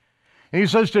 And he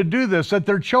says to do this, that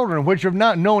their children, which have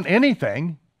not known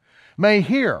anything, may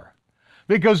hear.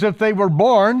 Because if they were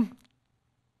born,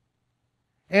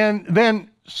 and then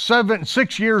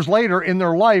 6 years later in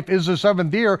their life is the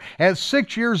 7th year, at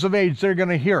 6 years of age, they're going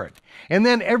to hear it. And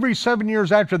then every 7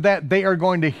 years after that, they are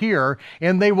going to hear,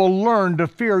 and they will learn to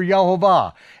fear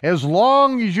Yehovah. As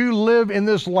long as you live in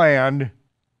this land,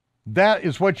 that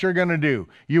is what you're going to do.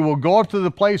 You will go up to the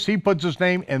place he puts his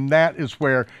name, and that is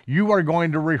where you are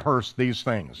going to rehearse these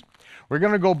things. We're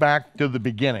going to go back to the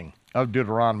beginning of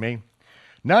Deuteronomy.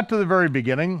 Not to the very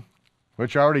beginning,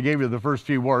 which I already gave you the first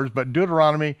few words, but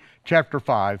Deuteronomy chapter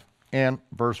 5 and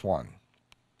verse 1.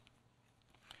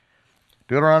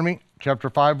 Deuteronomy chapter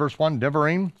 5, verse 1,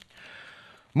 Devarim.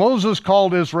 "Moses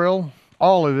called Israel,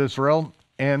 all of Israel,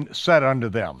 and said unto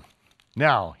them."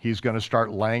 Now he's going to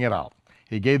start laying it out.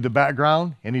 He gave the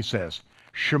background, and he says,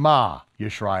 "Shema,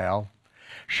 Yisrael.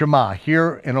 Shema,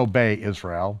 hear and obey,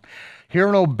 Israel. Hear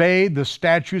and obey the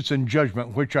statutes and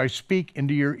judgment which I speak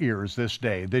into your ears this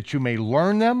day, that you may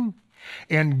learn them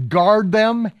and guard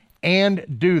them and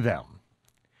do them.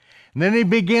 And then he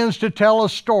begins to tell a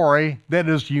story that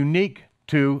is unique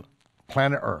to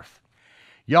planet Earth.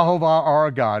 Yehovah,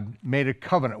 our God, made a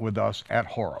covenant with us at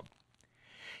Horeb.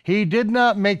 He did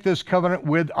not make this covenant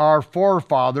with our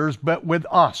forefathers, but with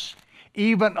us,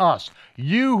 even us.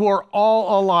 You who are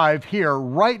all alive here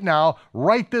right now,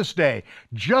 right this day,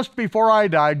 just before I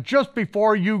die, just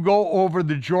before you go over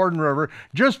the Jordan River,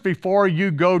 just before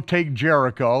you go take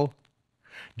Jericho,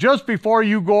 just before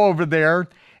you go over there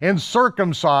and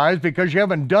circumcise, because you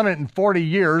haven't done it in 40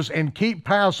 years, and keep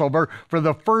Passover for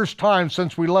the first time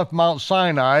since we left Mount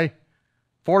Sinai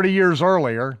 40 years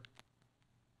earlier.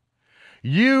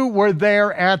 You were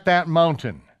there at that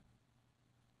mountain.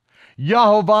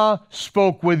 Yehovah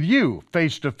spoke with you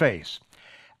face to face.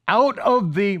 Out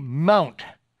of the mount,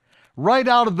 right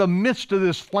out of the midst of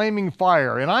this flaming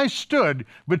fire, and I stood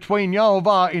between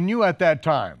Yehovah and you at that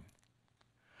time,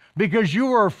 because you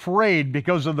were afraid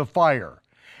because of the fire.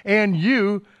 And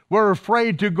you were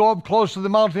afraid to go up close to the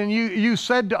mountain. You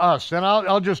said to us, and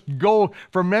I'll just go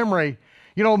from memory,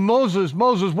 you know, Moses,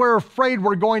 we're afraid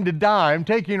we're going to die. I'm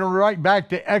taking you right back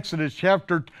to Exodus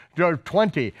chapter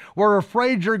 20. We're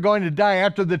afraid you're going to die.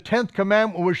 After the 10th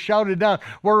commandment was shouted down,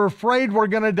 we're afraid we're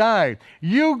going to die.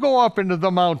 You go up into the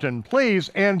mountain, please,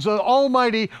 and the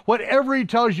Almighty, whatever he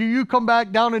tells you, you come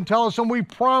back down and tell us, and we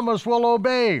promise we'll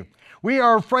obey. We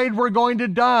are afraid we're going to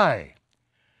die.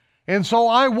 And so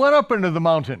I went up into the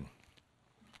mountain.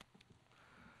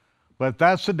 But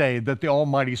that's the day that the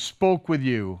Almighty spoke with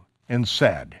you and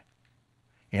said,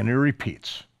 and he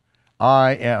repeats,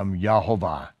 I am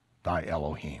Yehovah, thy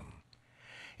Elohim.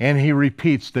 And he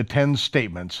repeats the 10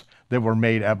 statements that were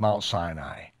made at Mount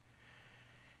Sinai.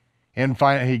 And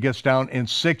finally, he gets down, in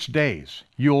 6 days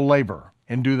you'll labor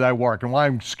and do thy work. And why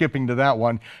I'm skipping to that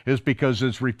one is because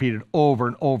it's repeated over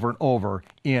and over and over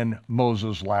in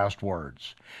Moses' last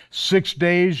words. 6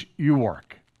 days you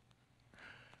work.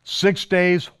 6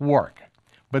 days work.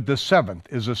 But the 7th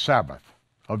is a Sabbath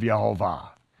of Yehovah.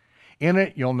 In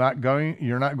it, you're not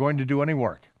going to do any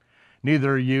work.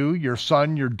 Neither you, your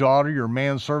son, your daughter, your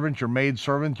manservant, your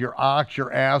maidservant, your ox,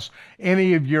 your ass,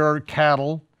 any of your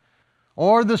cattle,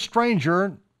 or the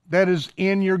stranger that is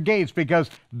in your gates, because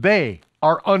they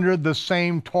are under the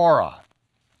same Torah.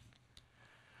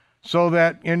 So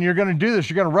that, and you're going to do this,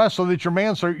 you're going to rest so that your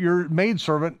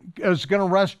maidservant is going to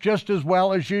rest just as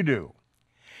well as you do.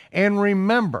 And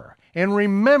remember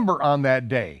on that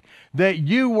day that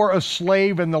you were a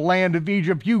slave in the land of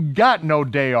Egypt. You got no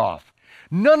day off.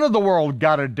 None of the world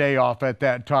got a day off at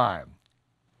that time.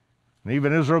 And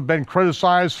even Israel has been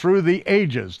criticized through the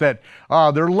ages that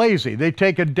they're lazy. They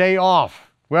take a day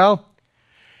off. Well,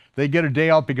 they get a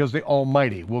day off because the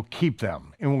Almighty will keep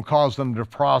them and will cause them to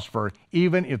prosper,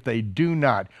 even if they do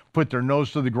not put their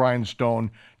nose to the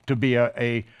grindstone to be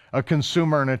a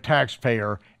consumer and a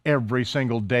taxpayer every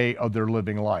single day of their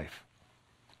living life.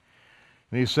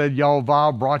 And he said,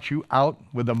 Yehovah brought you out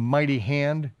with a mighty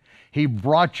hand. He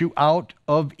brought you out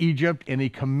of Egypt, and he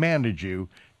commanded you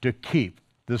to keep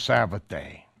the Sabbath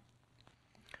day.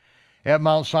 At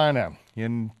Mount Sinai,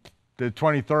 in the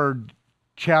 23rd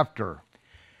chapter,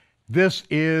 this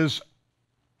is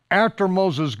after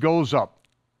Moses goes up,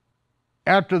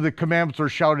 after the commandments are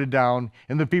shouted down,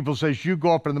 and the people says, you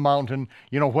go up in the mountain,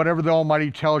 you know, whatever the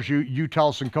Almighty tells you, you tell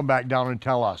us and come back down and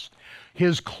tell us.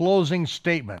 His closing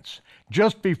statements,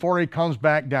 just before he comes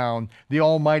back down, the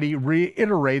Almighty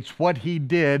reiterates what he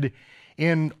did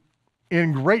in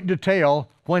great detail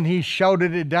when he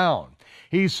shouted it down.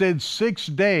 He said, 6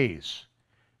 days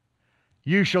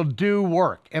you shall do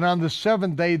work, and on the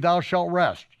 7th day thou shalt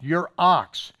rest. Your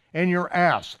ox and your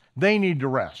ass, they need to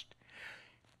rest.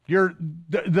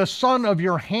 The son of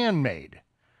your handmaid,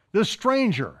 the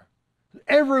stranger,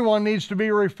 everyone needs to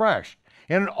be refreshed.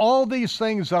 And in all these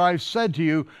things that I've said to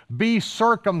you, be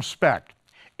circumspect,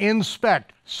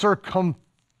 inspect, circumference.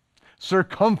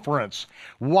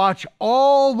 Watch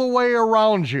all the way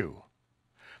around you.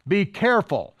 Be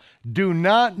careful. Do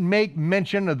not make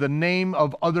mention of the name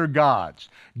of other gods.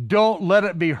 Don't let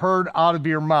it be heard out of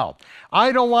your mouth.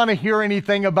 I don't want to hear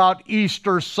anything about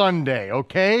Easter Sunday,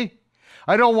 okay?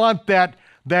 I don't want that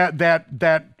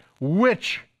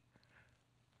witch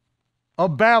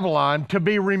of Babylon to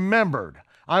be remembered.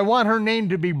 I want her name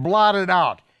to be blotted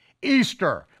out.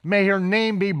 Easter, may her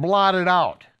name be blotted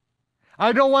out.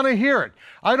 I don't want to hear it.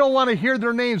 I don't want to hear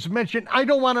their names mentioned. I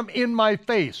don't want them in my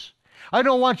face. I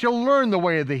don't want you to learn the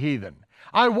way of the heathen.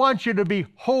 I want you to be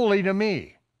holy to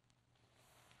me.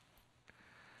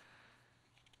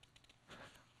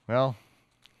 Well,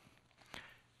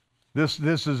 This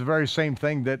is the very same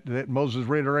thing that Moses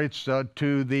reiterates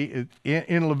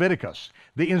in Leviticus,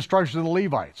 the instructions of the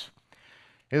Levites.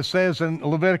 It says in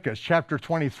Leviticus chapter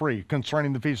 23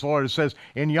 concerning the feast of the Lord, it says,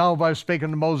 "And Yahweh spake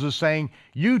unto Moses, saying,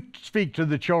 You speak to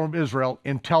the children of Israel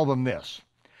and tell them this.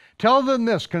 Tell them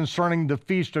this concerning the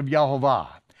feast of Yahweh.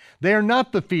 They are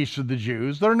not the feast of the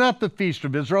Jews. They're not the feast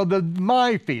of Israel. They're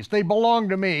my feast. They belong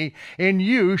to me, and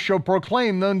you shall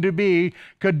proclaim them to be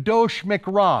Kadosh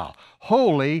Mikra,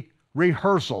 holy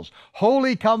rehearsals,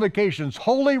 holy convocations,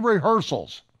 holy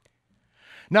rehearsals."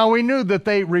 Now we knew that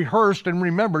they rehearsed and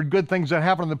remembered good things that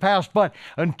happened in the past, but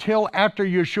until after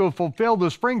Yeshua fulfilled the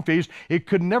spring feast, it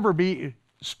could never be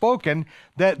spoken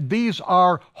that these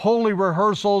are holy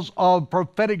rehearsals of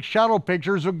prophetic shadow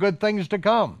pictures of good things to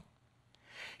come.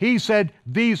 He said,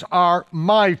 these are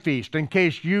my feast, in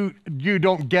case you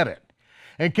don't get it.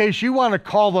 In case you want to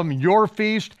call them your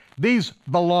feast, these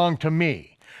belong to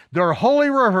me. They're holy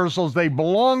rehearsals, they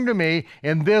belong to me,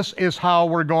 and this is how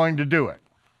we're going to do it.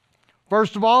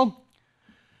 First of all,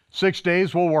 6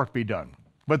 days will work be done.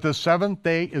 But the seventh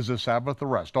day is a Sabbath of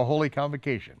rest, a holy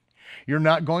convocation. You're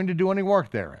not going to do any work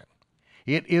therein.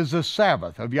 It is the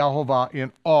Sabbath of Yahovah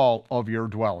in all of your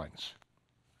dwellings.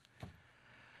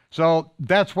 So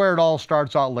that's where it all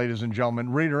starts out, ladies and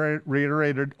gentlemen,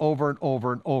 reiterated over and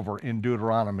over and over in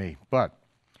Deuteronomy. But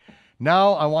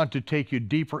now I want to take you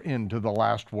deeper into the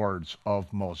last words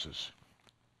of Moses.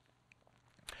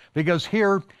 Because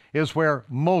here is where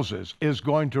Moses is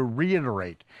going to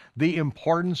reiterate the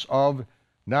importance of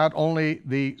not only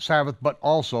the Sabbath, but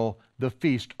also the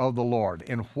feast of the Lord,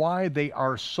 and why they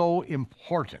are so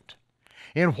important,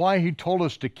 and why he told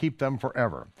us to keep them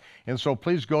forever. And so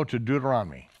please go to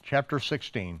Deuteronomy chapter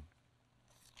 16,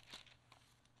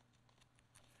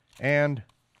 and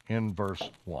in verse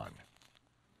 1.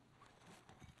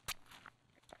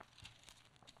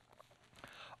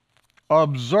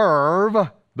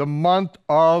 Observe the month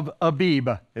of Abib,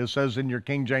 it says in your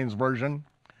King James Version.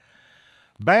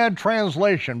 Bad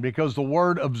translation, because the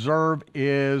word observe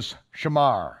is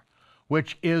shamar,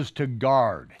 which is to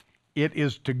guard. It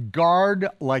is to guard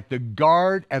like the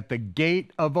guard at the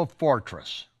gate of a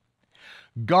fortress.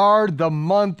 Guard the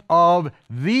month of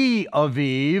the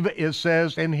Aviv, it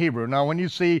says in Hebrew. Now when you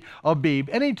see Abib,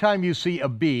 anytime you see a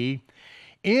B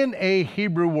in a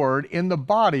Hebrew word, in the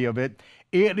body of it,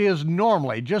 it is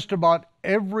normally, just about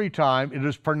every time, it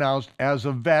is pronounced as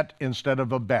a vet instead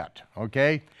of a bet,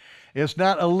 okay? It's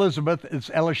not Elizabeth, it's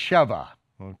Elisheva,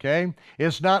 okay?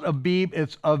 It's not Abib,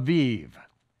 it's Aviv.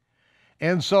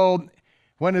 And so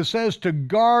when it says to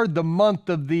guard the month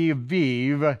of the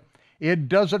Aviv, it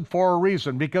does it for a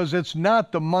reason, because it's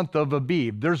not the month of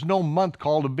Abib. There's no month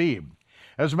called Abib.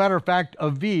 As a matter of fact,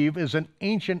 Aviv is an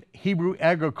ancient Hebrew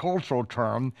agricultural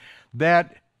term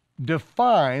that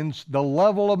defines the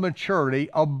level of maturity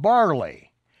of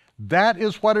barley. That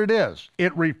is what it is.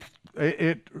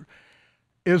 It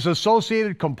is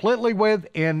associated completely with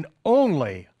and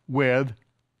only with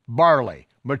barley.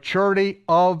 Maturity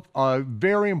of a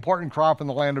very important crop in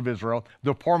the land of Israel,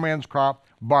 the poor man's crop,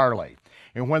 barley.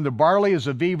 And when the barley is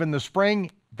Aviv in the spring,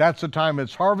 that's the time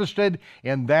it's harvested,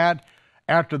 and that,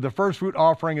 after the first fruit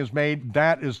offering is made,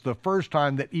 that is the first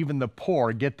time that even the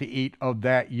poor get to eat of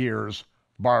that year's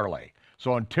barley.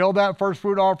 So until that first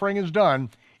fruit offering is done,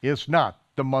 it's not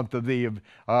the month of the,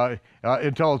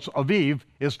 until it's Aviv,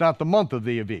 it's not the month of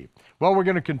the Aviv. Well, we're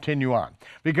going to continue on,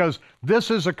 because this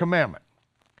is a commandment.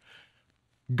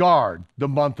 Guard the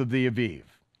month of the Aviv,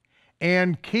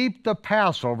 and keep the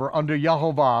Passover unto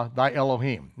Yahovah thy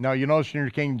Elohim. Now you notice in your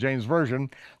King James Version,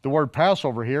 the word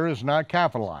Passover here is not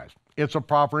capitalized. It's a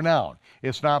proper noun.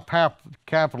 It's not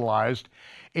capitalized,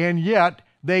 and yet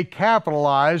they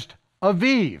capitalized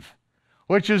Aviv,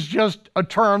 which is just a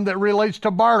term that relates to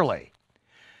barley.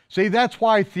 See, that's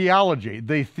why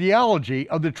the theology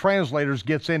of the translators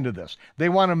gets into this. They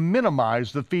want to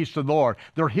minimize the feast of the Lord.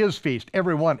 They're his feast,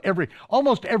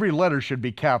 almost every letter should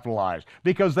be capitalized,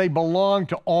 because they belong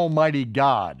to Almighty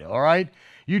God, all right?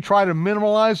 You try to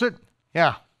minimalize it,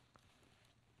 yeah,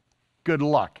 good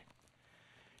luck.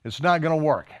 It's not going to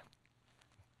work.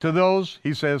 To those,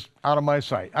 he says, out of my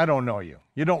sight. I don't know you.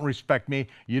 You don't respect me.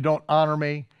 You don't honor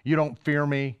me. You don't fear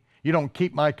me. You don't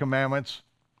keep my commandments.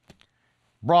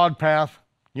 Broad path,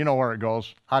 you know where it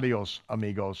goes. Adios,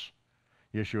 amigos,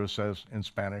 Yeshua says in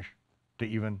Spanish to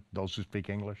even those who speak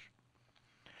English.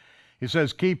 He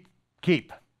says, keep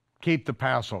the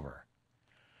Passover.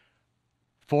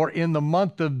 For in the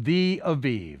month of the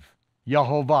Aviv,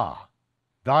 Yahovah,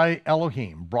 thy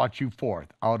Elohim, brought you forth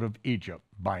out of Egypt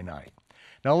by night.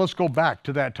 Now let's go back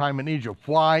to that time in Egypt.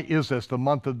 Why is this the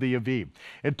month of the Aviv?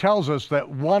 It tells us that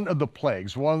one of the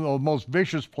plagues, one of the most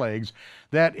vicious plagues,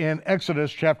 that in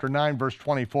Exodus chapter 9, verse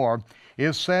 24,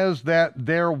 it says that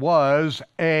there was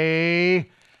a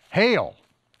hail.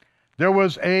 There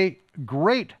was a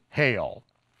great hail,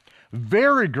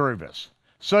 very grievous,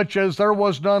 such as there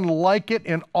was none like it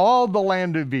in all the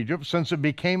land of Egypt since it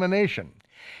became a nation.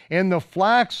 And the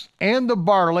flax and the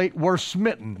barley were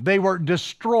smitten. They were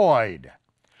destroyed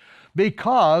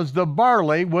because the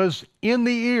barley was in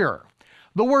the ear.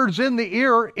 The words in the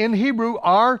ear in Hebrew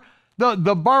are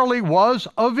the barley was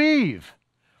Aviv.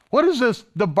 What is this?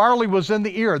 The barley was in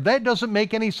the ear. That doesn't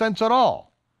make any sense at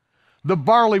all. The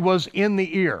barley was in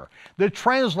the ear. The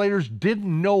translators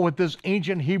didn't know what this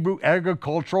ancient Hebrew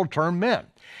agricultural term meant.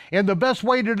 And the best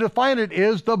way to define it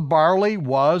is the barley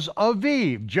was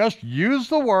Aviv. Just use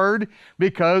the word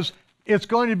because it's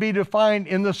going to be defined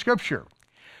in the scripture.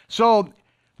 So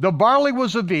the barley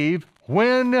was Aviv.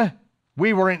 When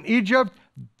we were in Egypt,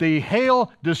 the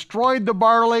hail destroyed the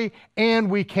barley and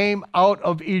we came out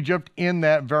of Egypt in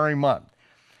that very month.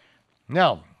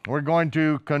 Now, we're going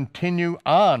to continue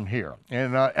on here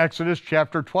in Exodus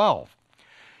chapter 12.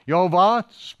 Yehovah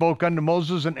spoke unto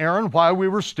Moses and Aaron while we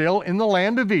were still in the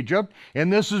land of Egypt,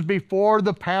 and this is before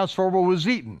the Passover was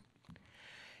eaten.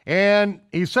 And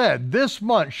he said, this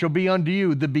month shall be unto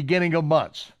you the beginning of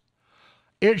months.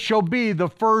 It shall be the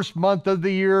first month of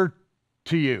the year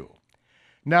to you.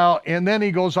 Now, and then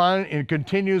he goes on and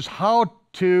continues how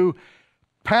to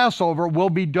Passover will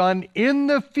be done in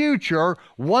the future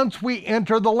once we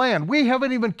enter the land. We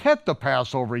haven't even kept the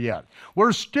Passover yet.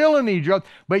 We're still in Egypt,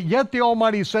 but yet the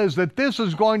Almighty says that this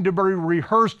is going to be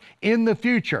rehearsed in the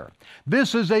future.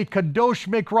 This is a Kadosh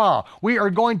Mikra. We are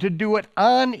going to do it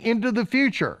on into the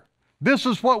future. This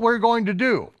is what we're going to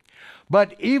do.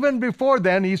 But even before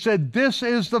then, he said, this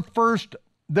is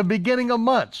the beginning of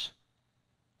months.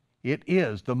 It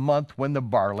is the month when the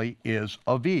barley is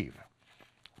Aviv.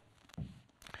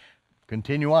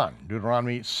 Continue on,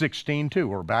 Deuteronomy 16:2.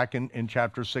 We're back in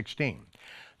chapter 16.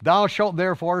 Thou shalt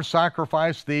therefore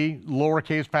sacrifice the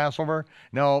lowercase Passover.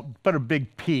 Now, put a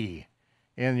big P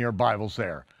in your Bibles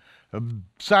there.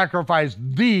 Sacrifice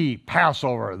the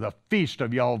Passover, the feast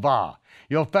of Yehovah.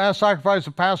 You'll fast sacrifice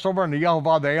the Passover unto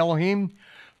Yehovah the Elohim.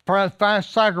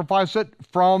 Fast sacrifice it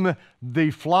from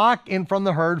the flock and from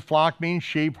the herd. Flock means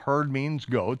sheep, herd means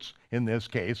goats. In this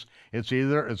case, it's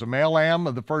a male lamb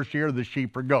of the first year, the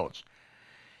sheep or goats.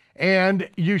 And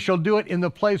you shall do it in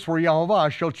the place where Yehovah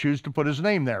shall choose to put his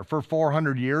name there. For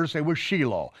 400 years, it was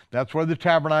Shiloh. That's where the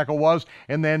tabernacle was.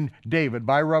 And then David,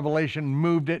 by revelation,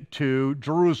 moved it to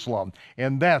Jerusalem.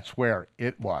 And that's where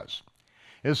it was.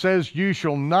 It says, you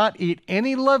shall not eat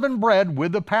any leavened bread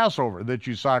with the Passover that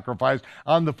you sacrifice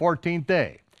on the 14th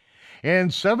day. In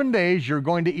 7 days, you're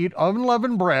going to eat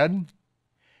unleavened bread,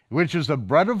 which is the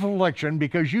bread of affliction,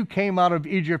 because you came out of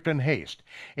Egypt in haste.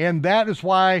 And that is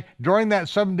why during that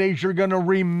 7 days you're going to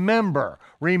remember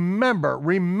the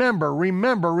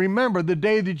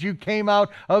day that you came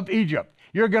out of Egypt.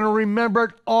 You're going to remember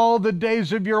it all the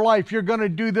days of your life. You're going to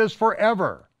do this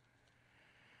forever.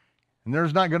 And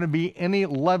there's not going to be any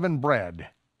leavened bread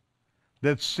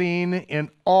that's seen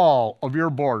in all of your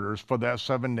borders for that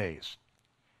 7 days.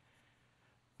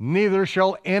 Neither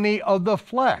shall any of the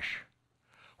flesh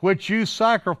which you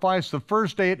sacrifice the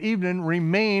first day at evening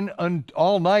remain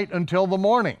all night until the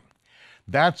morning.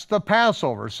 That's the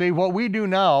Passover. See, what we do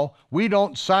now, we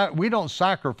don't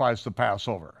sacrifice the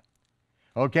Passover.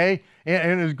 Okay?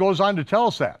 And it goes on to tell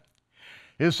us that.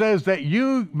 It says that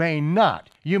you may not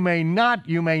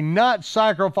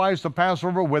sacrifice the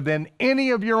Passover within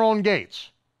any of your own gates,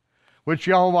 which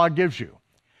Yehovah gives you.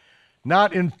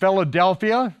 Not in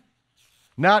Philadelphia,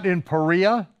 not in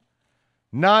Perea,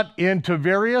 not in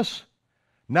Tiberias,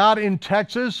 not in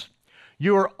Texas.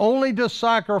 You are only to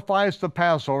sacrifice the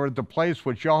Passover at the place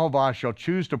which Yehovah shall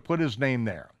choose to put his name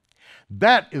there.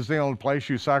 That is the only place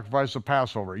you sacrifice the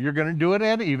Passover. You're going to do it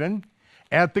at even,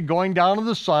 at the going down of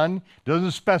the sun.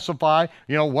 Doesn't specify,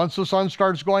 once the sun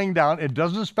starts going down, it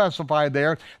doesn't specify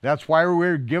there. That's why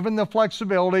we're given the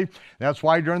flexibility. That's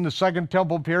why during the Second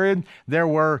Temple period, there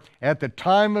were, at the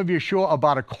time of Yeshua,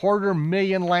 about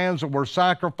 250,000 lambs that were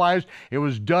sacrificed. It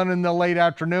was done in the late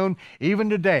afternoon. Even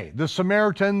today, the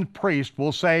Samaritan priest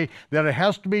will say that it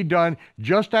has to be done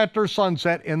just after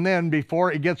sunset and then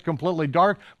before it gets completely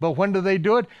dark. But when do they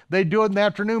do it? They do it in the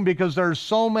afternoon because there's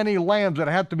so many lambs that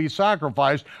have to be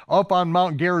sacrificed up on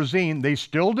Mount Gerizim. They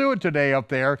still do it today up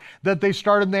there, that they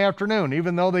start in the afternoon,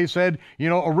 even though they said,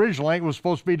 originally it was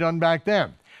supposed to be done back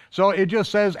then. So it just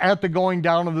says at the going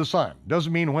down of the sun.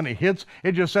 Doesn't mean when it hits,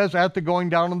 it just says at the going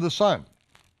down of the sun.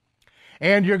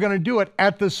 And you're going to do it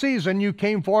at the season you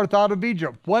came forth out of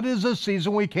Egypt. What is the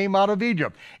season we came out of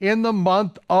Egypt? In the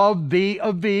month of the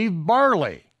Aviv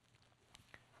barley.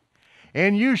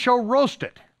 And you shall roast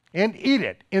it and eat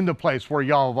it in the place where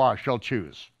Yahweh shall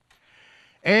choose.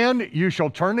 And you shall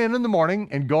turn in the morning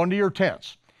and go into your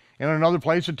tents. In another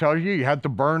place it tells you have to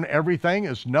burn everything.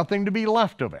 There's nothing to be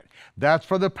left of it. That's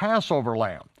for the Passover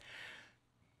lamb.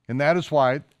 And that is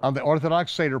why on the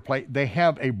Orthodox Seder plate, they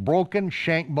have a broken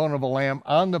shank bone of a lamb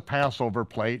on the Passover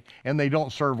plate, and they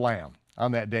don't serve lamb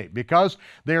on that day. Because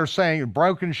they are saying,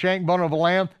 broken shank bone of a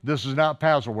lamb, this is not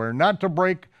Passover. We're not to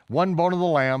break one bone of the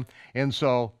lamb, and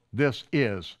so this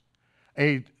is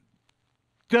a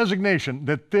designation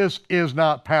that this is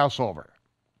not Passover.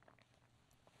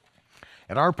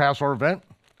 At our Passover event,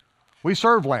 we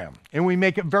serve lamb, and we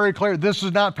make it very clear, this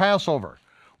is not Passover.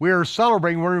 We are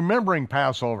celebrating, we're remembering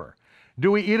Passover.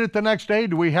 Do we eat it the next day?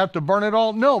 Do we have to burn it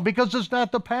all? No, because it's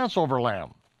not the Passover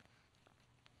lamb.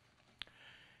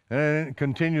 And it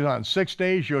continues on. 6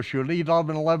 days you shall eat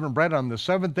unleavened bread. On the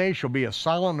seventh day shall be a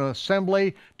solemn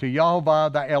assembly to Yahweh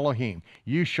the Elohim.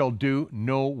 You shall do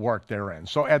no work therein.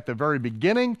 So at the very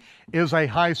beginning is a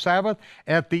high Sabbath.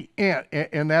 At the end,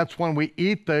 and that's when we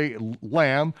eat the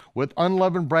lamb with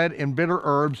unleavened bread and bitter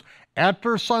herbs.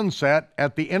 After sunset,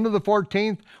 at the end of the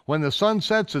 14th, when the sun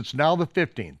sets, it's now the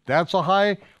 15th. That's a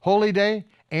high holy day.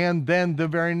 And then the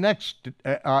very next,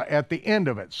 at the end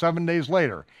of it, 7 days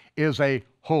later, is a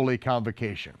holy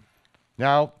convocation.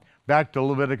 Now, back to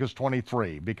Leviticus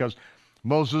 23, because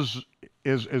Moses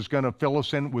is going to fill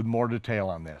us in with more detail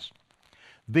on this.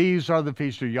 These are the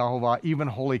feasts of Yahweh, even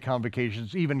holy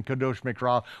convocations, even Kadosh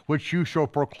Mikra, which you shall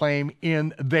proclaim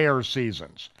in their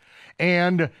seasons.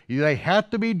 And they have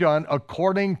to be done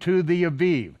according to the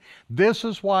Aviv. This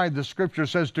is why the scripture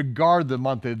says to guard the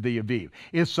month of the Aviv.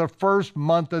 It's the first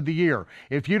month of the year.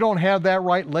 If you don't have that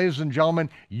right, ladies and gentlemen,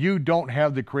 you don't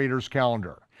have the Creator's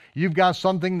calendar. You've got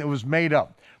something that was made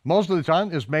up. Most of the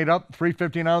time, it's made up,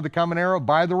 359 of the Common Era,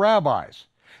 by the rabbis.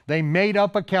 They made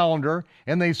up a calendar,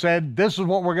 and they said, this is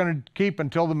what we're going to keep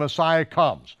until the Messiah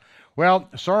comes. Well,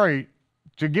 sorry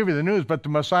to give you the news, but the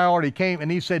Messiah already came,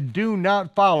 and he said, do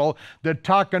not follow the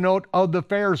takanot of the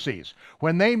Pharisees.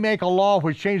 When they make a law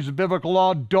which changes the biblical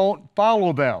law, don't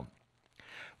follow them.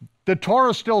 The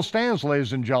Torah still stands,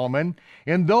 ladies and gentlemen,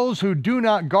 and those who do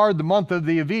not guard the month of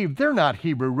the Aviv, they're not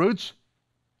Hebrew roots.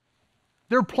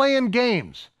 They're playing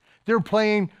games. They're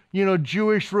playing,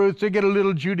 Jewish roots. They get a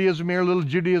little Judaism here, a little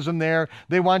Judaism there.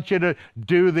 They want you to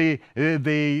do the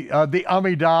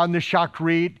Amidah and the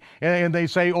Shachrit, and they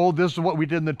say, oh, this is what we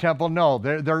did in the temple. No,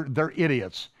 they're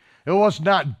idiots. It was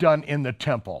not done in the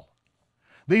temple.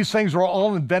 These things were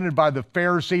all invented by the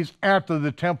Pharisees after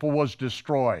the temple was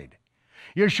destroyed.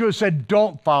 Yeshua said,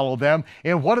 don't follow them.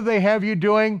 And what do they have you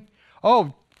doing?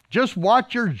 Oh, just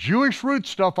watch your Jewish root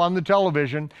stuff on the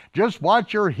television. Just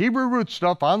watch your Hebrew root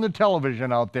stuff on the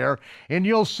television out there, and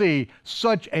you'll see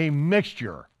such a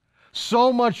mixture.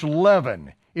 So much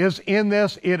leaven is in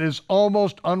this, it is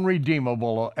almost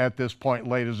unredeemable at this point,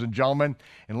 ladies and gentlemen,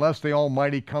 unless the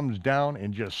Almighty comes down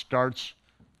and just starts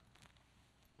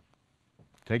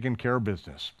taking care of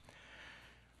business.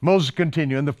 Moses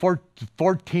continued, in the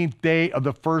 14th day of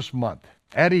the first month,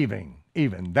 at evening,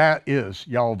 that is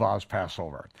Yahweh's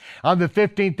Passover. On the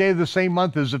 15th day of the same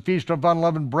month is the feast of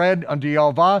unleavened bread unto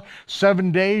Yahweh.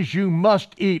 7 days you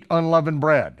must eat unleavened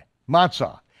bread,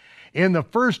 matzah. In the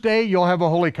first day you'll have a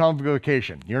holy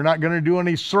convocation. You're not going to do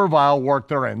any servile work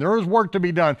therein. There is work to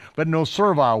be done, but no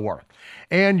servile work.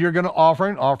 And you're going to offer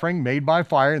an offering made by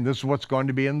fire, and this is what's going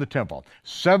to be in the temple.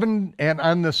 And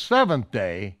on the seventh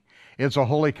day, it's a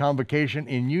holy convocation,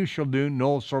 and you shall do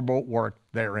no servile work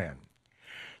therein.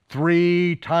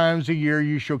 3 times a year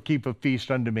you shall keep a feast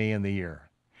unto me in the year.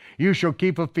 You shall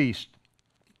keep a feast,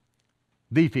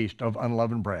 the feast of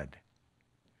unleavened bread.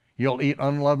 You'll eat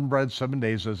unleavened bread 7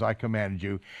 days as I commanded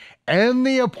you, and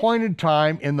the appointed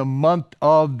time in the month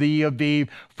of the Aviv,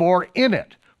 for in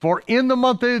the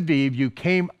month of Aviv you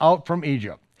came out from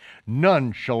Egypt.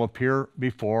 None shall appear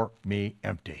before me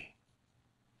empty.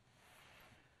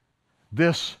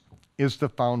 This is the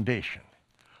foundation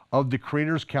of the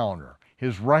Creator's calendar,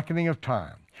 his reckoning of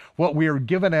time, what we are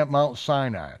given at Mount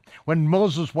Sinai. When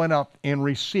Moses went up and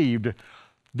received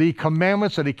the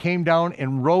commandments that he came down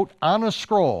and wrote on a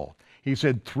scroll, he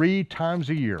said 3 times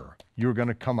a year you're going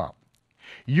to come up.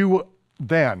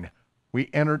 Then we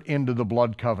entered into the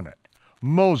blood covenant.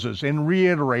 Moses, in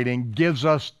reiterating, gives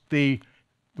us the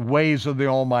ways of the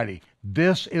Almighty.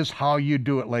 This is how you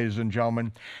do it, ladies and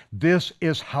gentlemen. This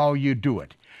is how you do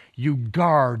it. You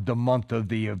guard the month of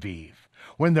the Aviv.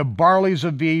 When the barley's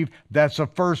Aviv, that's the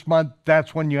first month,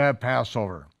 that's when you have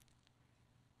Passover.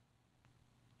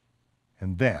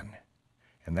 And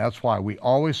that's why we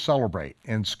always celebrate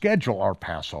and schedule our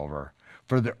Passover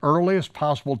for the earliest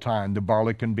possible time the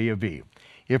barley can be Aviv.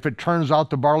 If it turns out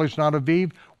the barley's not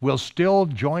Aviv, we'll still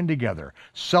join together,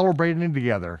 celebrating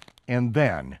together, and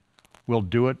then we'll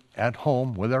do it at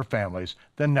home with our families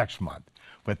the next month.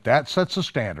 But that sets the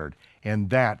standard, and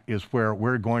that is where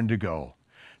we're going to go.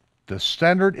 The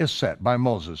standard is set by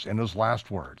Moses in his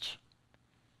last words.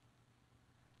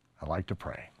 I'd like to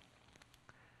pray.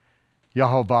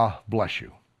 Yehovah bless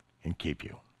you and keep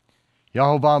you.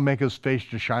 Yehovah make his face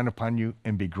to shine upon you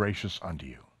and be gracious unto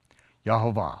you.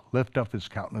 Yehovah lift up his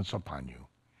countenance upon you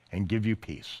and give you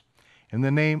peace. In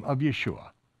the name of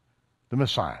Yeshua, the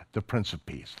Messiah, the Prince of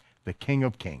Peace, the King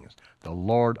of Kings, the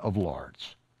Lord of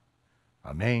Lords.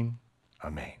 Amen,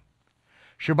 amen.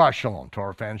 Shabbat Shalom,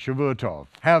 Torah fans, Shavua Tov.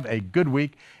 Have a good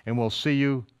week, and we'll see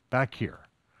you back here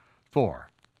for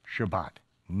Shabbat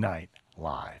Night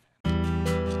Live.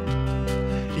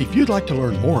 If you'd like to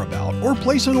learn more about or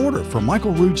place an order for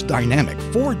Michael Rood's dynamic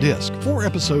 4-disc,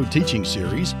 4-episode teaching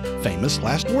series, Famous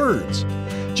Last Words,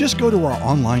 just go to our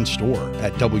online store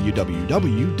at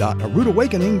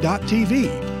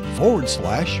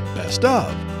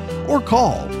www.aroodawakening.tv/best-of or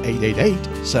call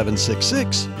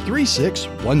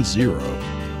 888-766-3610.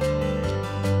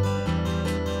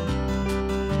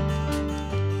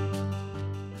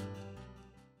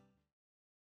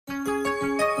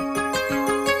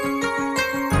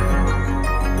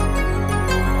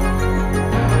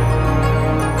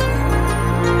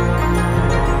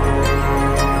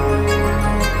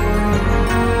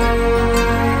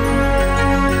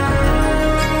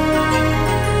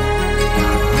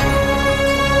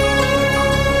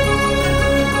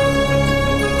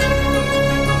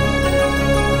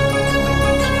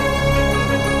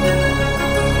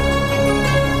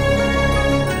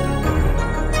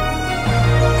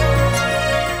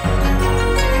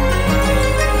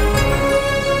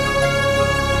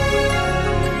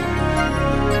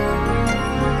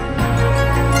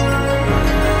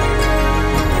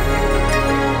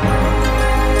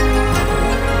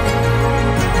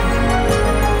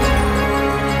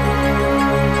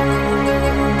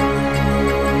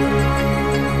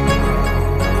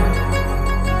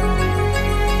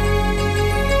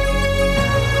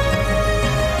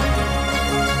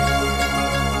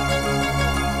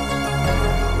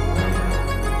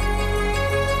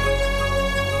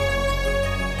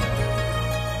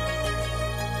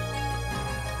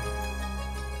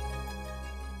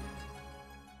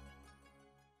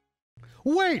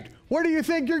 Wait, where do you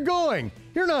think you're going?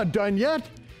 You're not done yet.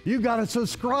 You gotta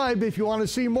subscribe if you want to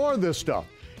see more of this stuff.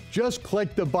 Just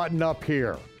click the button up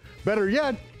here. Better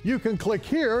yet, you can click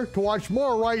here to watch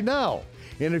more right now.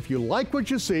 And if you like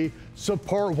what you see,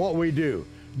 support what we do.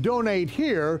 Donate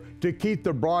here to keep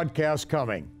the broadcast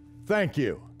coming. Thank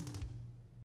you.